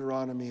in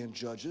Deuteronomy and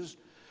Judges,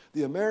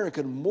 the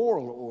American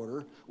moral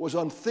order was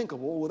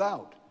unthinkable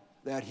without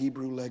that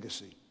Hebrew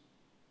legacy.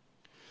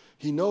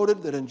 He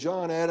noted that in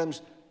John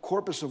Adams'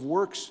 corpus of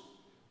works,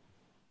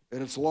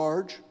 and it's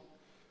large,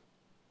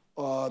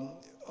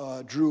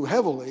 drew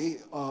heavily,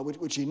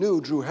 which he knew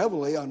drew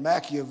heavily on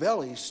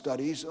Machiavelli's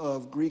studies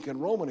of Greek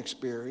and Roman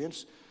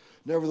experience.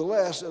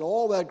 Nevertheless, in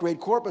all that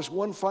great corpus,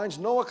 one finds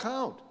no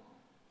account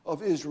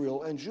of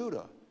Israel and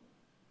Judah.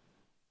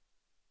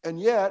 And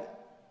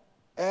yet,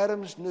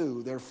 Adams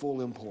knew their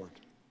full import.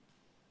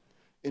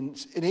 In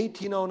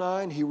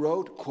 1809, he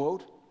wrote,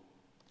 quote,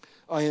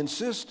 "I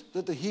insist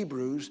that the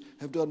Hebrews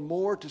have done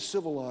more to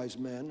civilize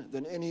men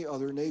than any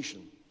other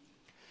nation.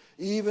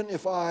 Even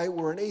if I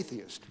were an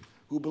atheist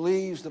who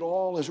believes that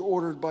all is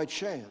ordered by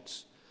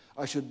chance,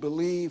 I should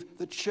believe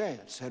that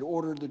chance had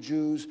ordered the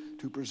Jews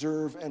to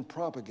preserve and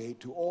propagate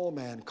to all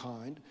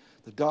mankind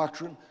the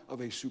doctrine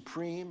of a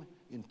supreme,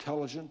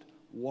 intelligent,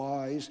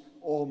 wise,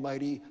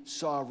 almighty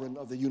sovereign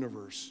of the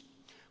universe,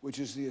 which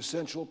is the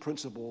essential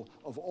principle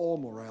of all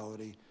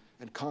morality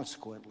and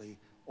consequently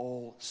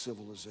all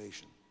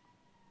civilization."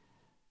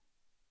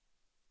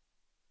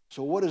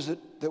 So what is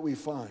it that we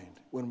find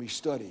when we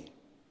study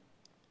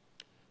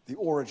the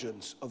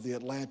origins of the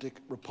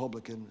Atlantic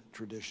Republican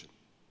tradition?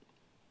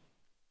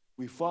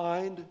 We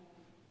find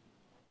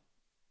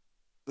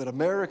that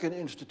American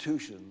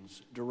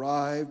institutions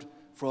derived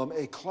from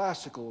a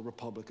classical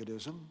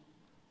republicanism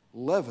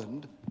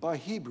leavened by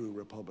Hebrew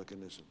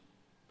republicanism,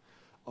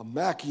 a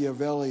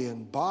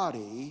Machiavellian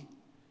body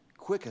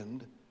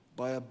quickened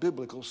by a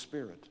biblical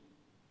spirit,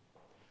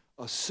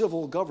 a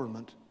civil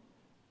government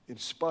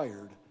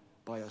inspired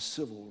by a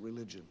civil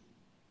religion.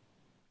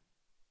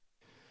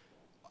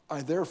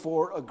 I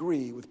therefore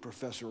agree with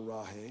Professor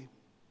Rahe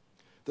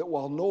that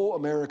while no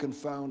American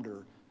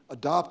founder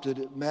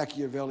adopted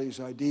Machiavelli's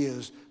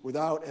ideas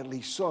without at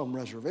least some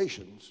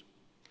reservations,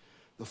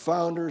 the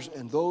founders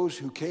and those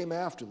who came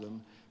after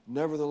them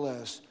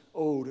nevertheless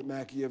owed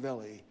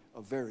Machiavelli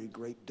a very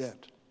great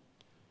debt.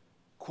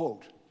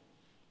 Quote,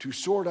 "To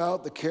sort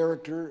out the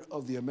character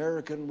of the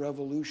American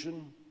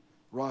Revolution,"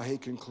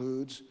 Rahe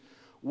concludes,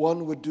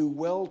 "one would do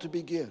well to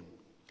begin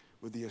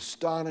with the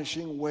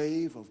astonishing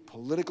wave of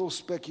political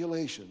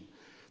speculation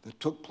that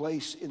took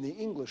place in the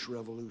English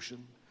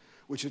Revolution,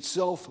 which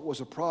itself was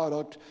a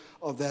product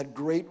of that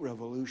great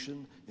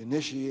revolution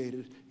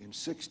initiated in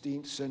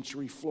 16th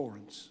century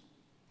Florence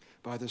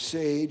by the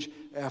sage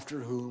after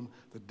whom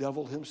the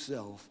devil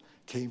himself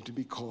came to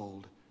be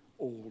called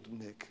Old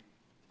Nick."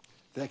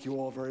 Thank you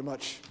all very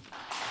much.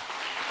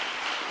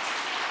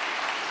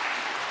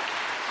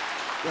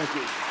 Thank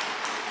you.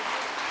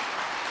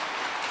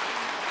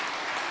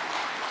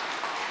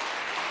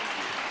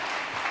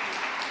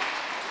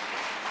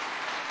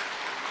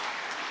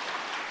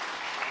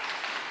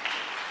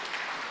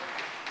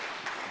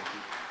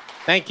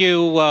 Thank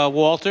you,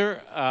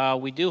 Walter.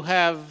 We do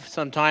have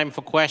some time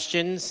for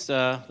questions.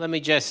 Let me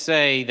just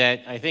say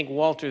that I think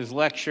Walter's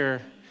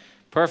lecture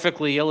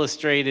perfectly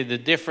illustrated the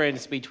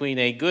difference between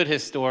a good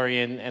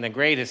historian and a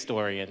great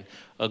historian.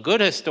 A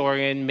good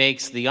historian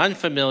makes the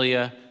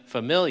unfamiliar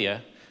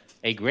familiar.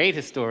 A great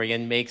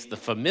historian makes the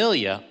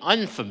familiar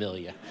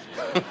unfamiliar.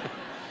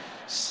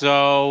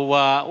 So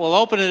we'll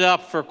open it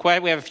up for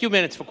questions. We have a few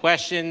minutes for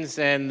questions,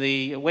 and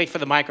wait for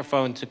the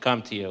microphone to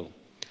come to you.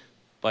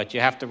 But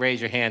you have to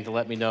raise your hand to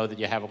let me know that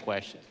you have a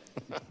question.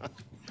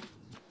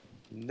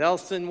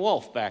 Nelson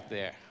Wolf back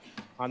there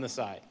on the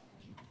side.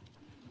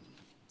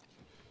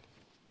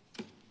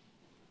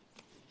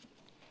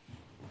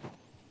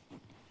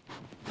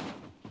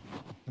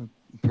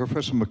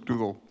 Professor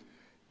McDougall,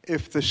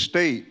 if the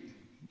state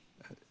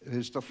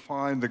is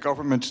defined, the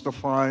government's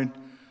defined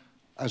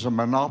as a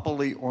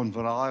monopoly on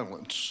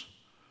violence,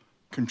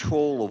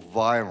 control of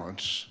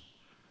violence,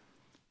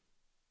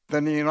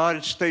 then the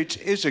United States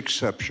is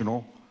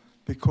exceptional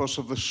because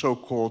of the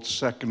so-called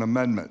Second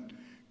Amendment.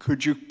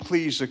 Could you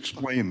please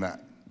explain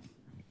that?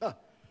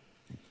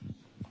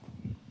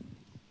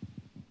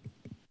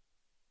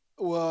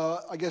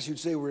 Well, I guess you'd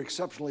say we're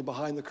exceptionally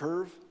behind the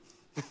curve.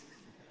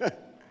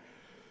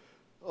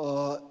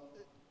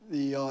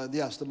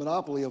 Yes, the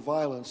monopoly of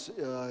violence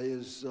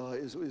is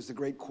the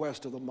great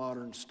quest of the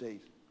modern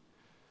state.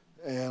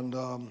 And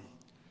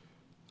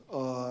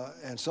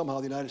somehow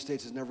the United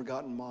States has never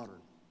gotten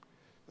modern.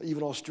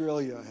 Even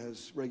Australia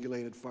has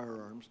regulated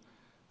firearms.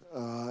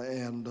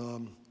 I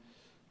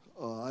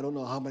don't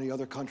know how many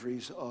other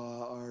countries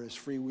are as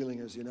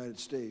freewheeling as the United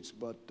States,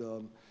 but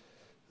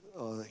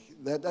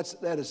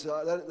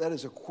that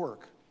is a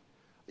quirk.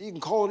 You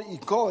can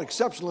call it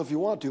exceptional if you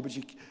want to,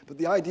 but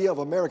the idea of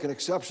American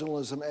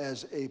exceptionalism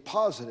as a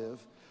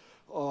positive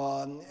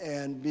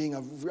and being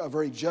a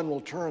very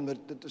general term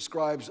that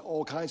describes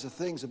all kinds of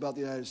things about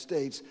the United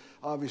States,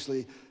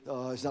 obviously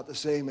is not the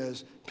same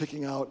as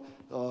picking out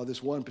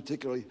this one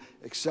particularly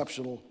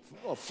exceptional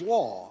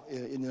flaw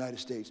in the United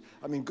States.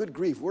 I mean, good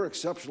grief, we're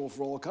exceptional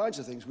for all kinds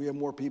of things. We have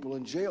more people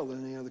in jail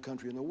than any other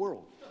country in the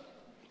world.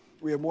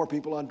 We have more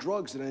people on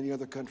drugs than any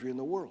other country in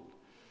the world.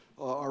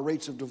 Our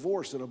rates of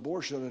divorce and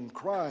abortion and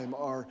crime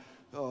are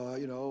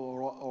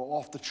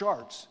off the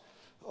charts.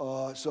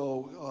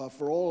 So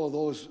for all of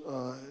those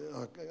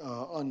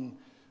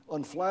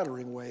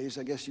unflattering ways,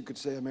 I guess you could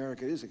say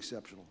America is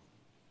exceptional.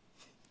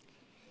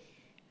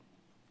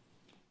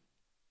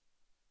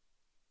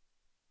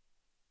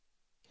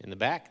 In the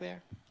back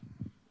there.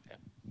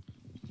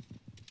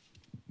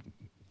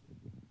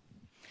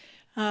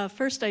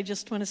 First, I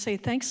just want to say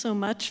thanks so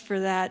much for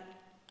that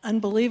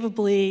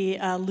unbelievably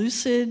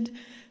lucid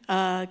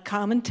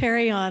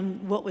commentary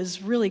on what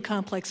was really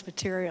complex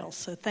material.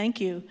 So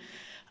thank you.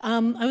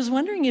 I was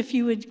wondering if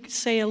you would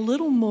say a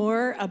little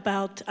more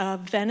about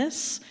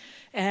Venice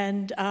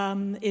and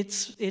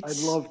its I'd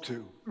love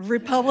to.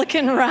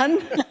 Republican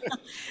run.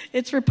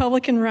 It's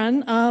Republican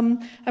run.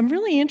 I'm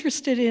really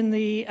interested in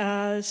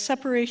the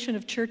separation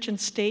of church and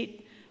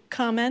state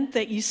comment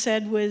that you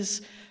said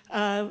was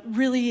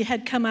really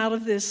had come out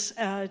of this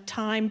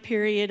time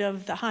period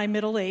of the High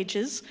Middle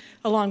Ages,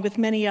 along with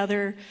many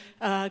other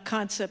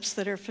concepts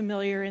that are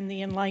familiar in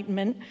the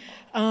Enlightenment.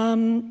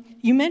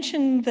 You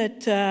mentioned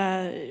that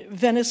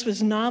Venice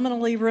was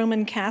nominally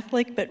Roman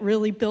Catholic, but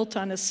really built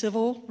on a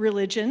civil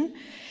religion.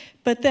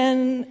 But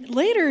then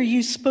later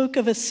you spoke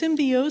of a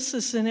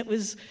symbiosis, and it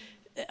was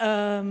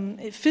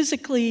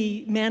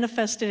physically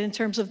manifested in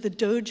terms of the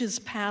Doge's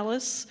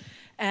Palace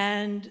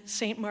and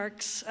St.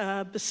 Mark's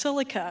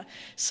Basilica.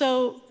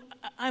 So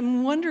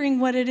I'm wondering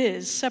what it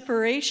is: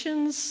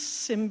 separations,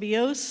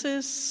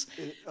 symbiosis?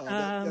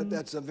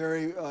 That's a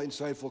very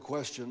insightful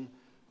question.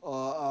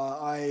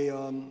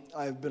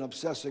 I've been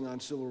obsessing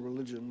on civil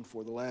religion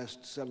for the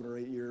last 7 or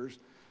 8 years,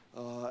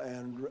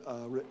 and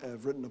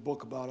have written a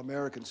book about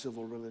American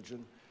civil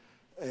religion.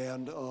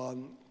 And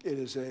it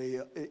is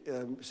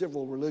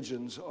civil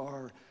religions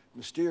are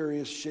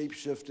mysterious,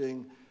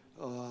 shape-shifting,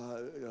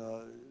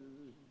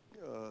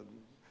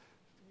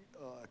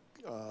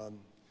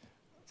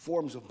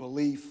 forms of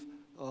belief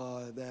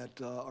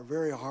that are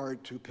very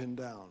hard to pin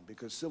down,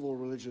 because civil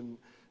religion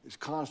is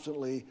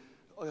constantly,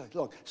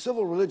 look,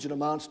 civil religion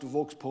amounts to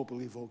vox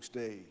populi, vox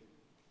Dei.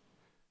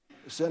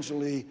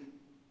 Essentially,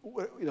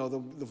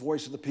 the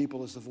voice of the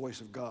people is the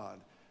voice of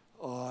God.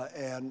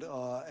 And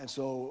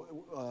so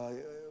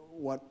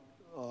what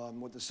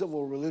the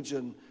civil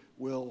religion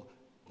will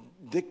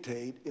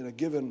dictate in a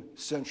given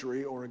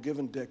century or a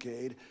given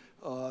decade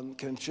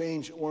can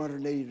change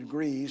 180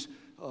 degrees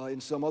in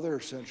some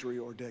other century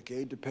or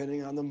decade,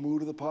 depending on the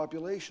mood of the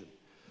population.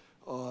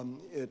 And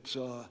its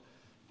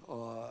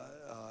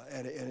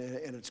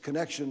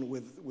connection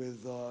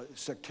with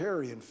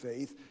sectarian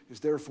faith is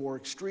therefore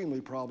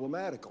extremely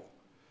problematical.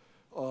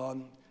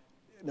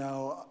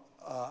 Now,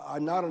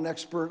 I'm not an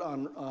expert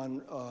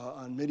on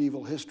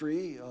medieval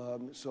history,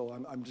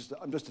 so I'm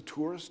just a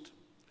tourist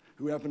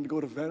who happened to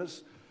go to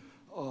Venice.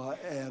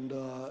 And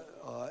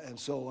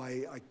so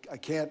I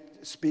can't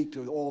speak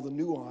to all the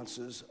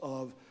nuances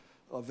of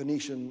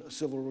Venetian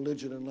civil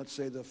religion in, let's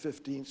say, the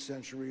 15th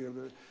century or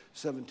the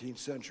 17th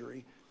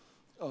century,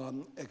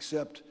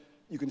 except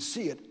you can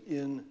see it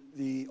in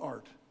the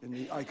art, in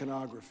the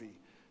iconography,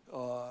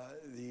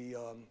 the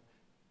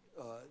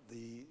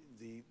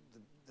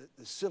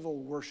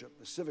civil worship,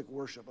 the civic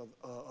worship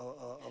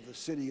of the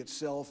city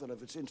itself and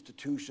of its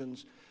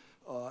institutions,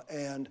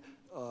 and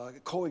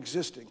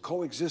coexisting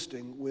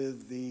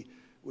with the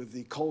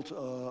cult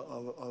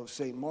of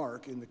St.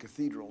 Mark in the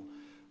cathedral.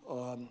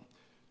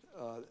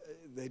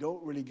 They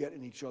don't really get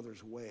in each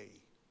other's way.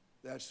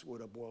 That's what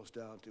it boils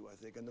down to, I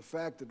think. And the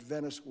fact that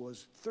Venice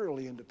was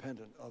thoroughly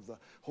independent of the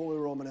Holy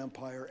Roman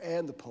Empire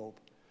and the Pope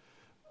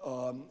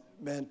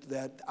meant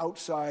that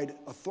outside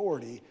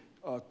authority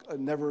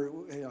never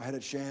had a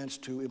chance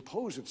to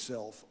impose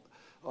itself.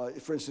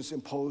 For instance,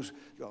 impose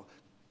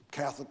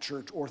Catholic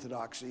Church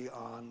orthodoxy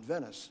on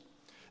Venice.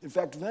 In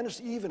fact,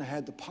 Venice even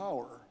had the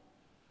power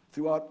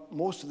throughout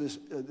most of this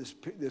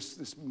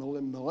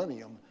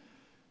millennium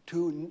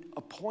to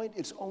appoint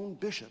its own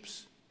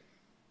bishops.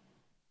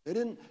 They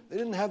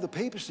didn't have the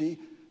papacy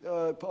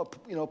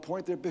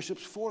appoint their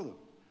bishops for them.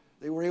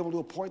 They were able to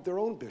appoint their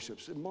own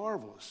bishops. It's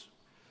marvelous.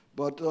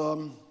 But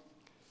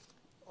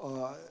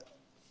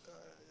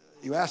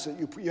you asked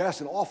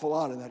an awful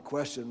lot in that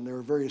question. There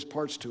are various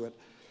parts to it.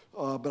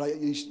 But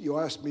you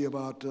asked me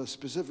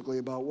specifically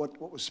about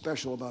what was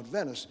special about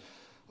Venice,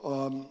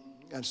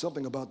 and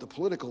something about the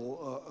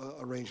political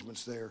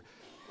arrangements there.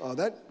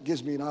 That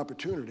gives me an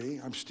opportunity,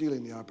 I'm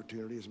stealing the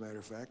opportunity as a matter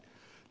of fact,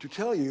 to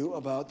tell you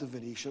about the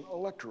Venetian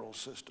electoral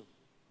system.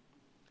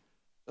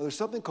 Now, there's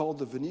something called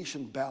the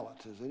Venetian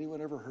ballot. Has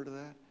anyone ever heard of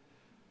that?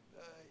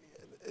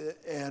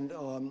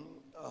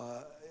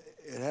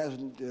 It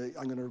hasn't,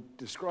 I'm going to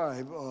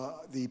describe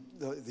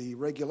the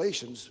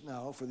regulations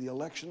now for the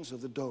elections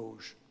of the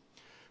Doge,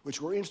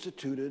 which were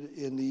instituted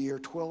in the year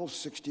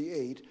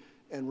 1268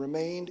 and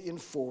remained in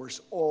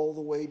force all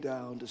the way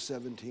down to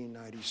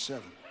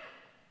 1797.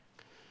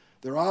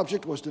 Their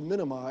object was to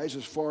minimize,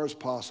 as far as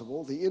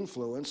possible, the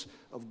influence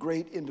of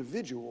great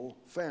individual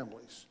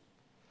families.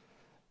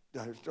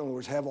 In other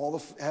words, have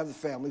the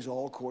families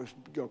all, of course,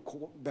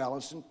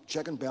 balance and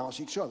check and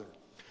balance each other.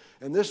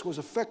 And this was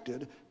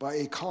effected by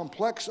a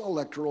complex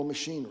electoral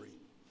machinery.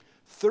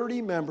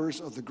 30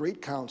 members of the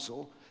Great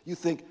Council. You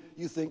think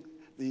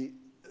the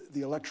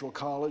Electoral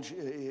College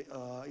in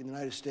the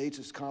United States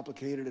is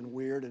complicated and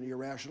weird and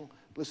irrational?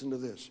 Listen to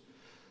this.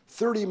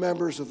 30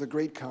 members of the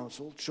Great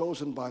Council,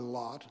 chosen by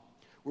lot,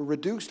 were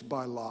reduced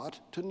by lot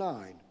to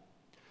 9.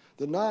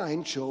 The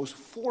 9 chose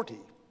 40,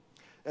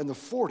 and the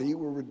 40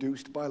 were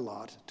reduced by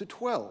lot to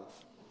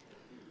 12,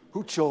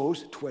 who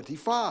chose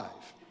 25.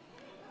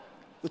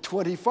 The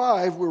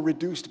 25 were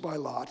reduced by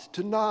lot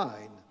to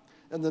 9,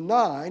 and the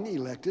 9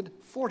 elected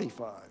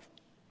 45.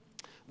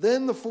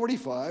 Then the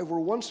 45 were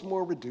once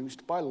more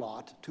reduced by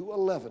lot to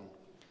 11,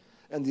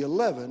 and the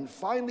 11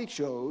 finally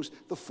chose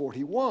the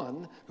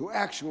 41, who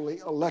actually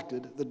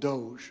elected the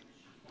Doge.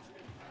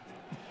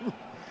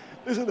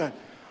 Isn't that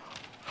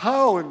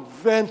how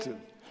inventive?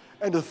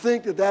 And to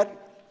think that that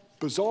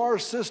bizarre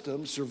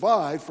system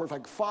survived for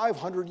like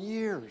 500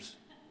 years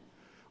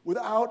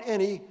without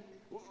any,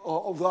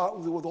 with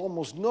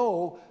almost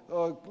no,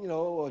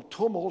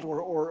 tumult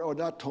or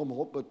not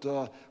tumult,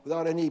 but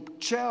without any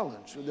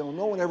challenge.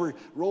 No one ever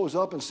rose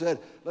up and said,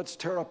 let's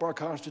tear up our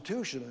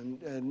Constitution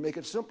and make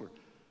it simpler.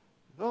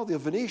 No, the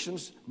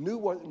Venetians knew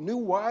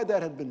why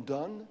that had been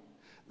done.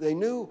 They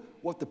knew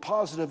what the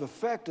positive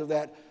effect of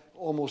that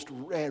almost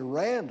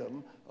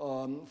random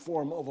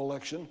form of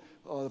election,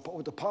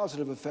 what the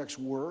positive effects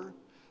were.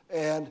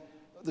 And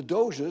the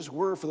Doges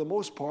were, for the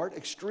most part,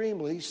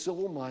 extremely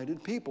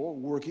civil-minded people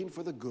working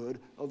for the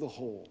good of the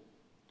whole.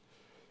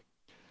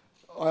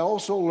 I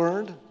also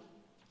learned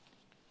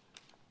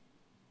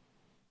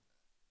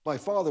my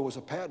father was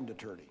a patent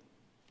attorney.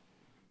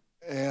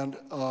 And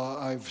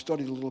I've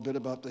studied a little bit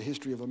about the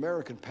history of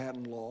American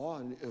patent law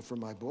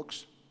from my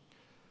books.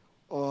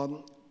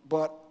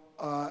 But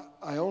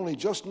I only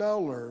just now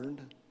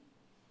learned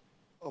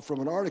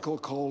from an article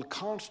called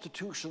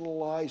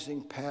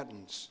Constitutionalizing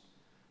Patents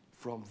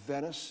from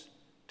Venice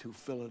to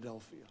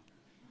Philadelphia,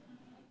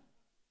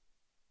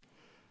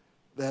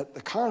 that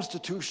the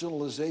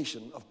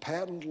constitutionalization of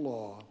patent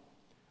law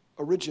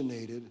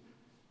originated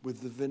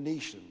with the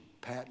Venetian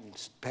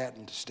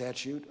patent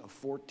statute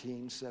of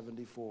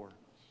 1474,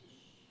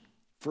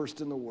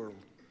 first in the world.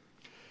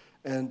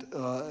 And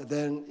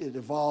then it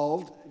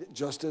evolved,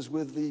 just as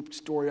with the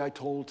story I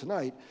told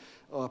tonight,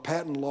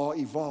 patent law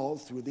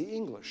evolved through the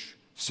English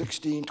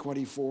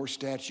 1624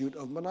 statute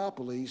of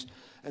monopolies,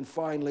 and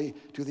finally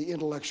to the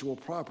intellectual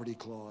property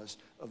clause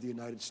of the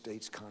United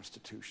States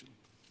Constitution.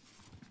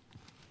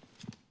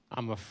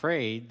 I'm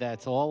afraid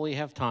that's all we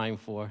have time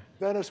for.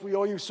 Venice, we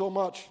owe you so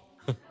much.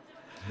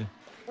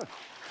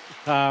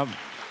 I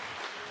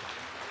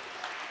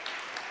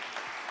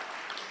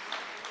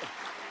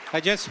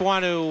just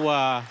want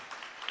to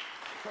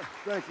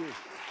Thank you.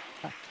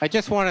 I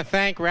just want to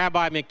thank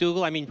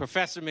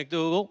Professor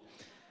McDougall,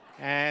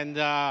 and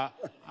I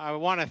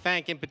want to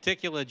thank in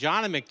particular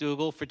John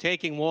McDougall for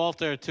taking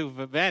Walter to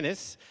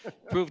Venice.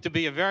 Proved to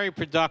be a very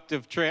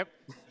productive trip.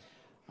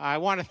 I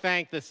want to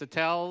thank the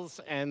Sattels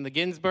and the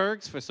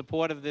Ginsbergs for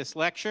support of this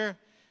lecture,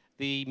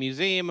 the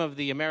Museum of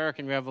the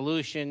American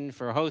Revolution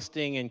for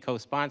hosting and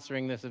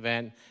co-sponsoring this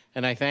event,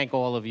 and I thank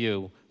all of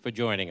you for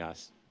joining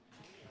us.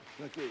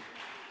 Thank you.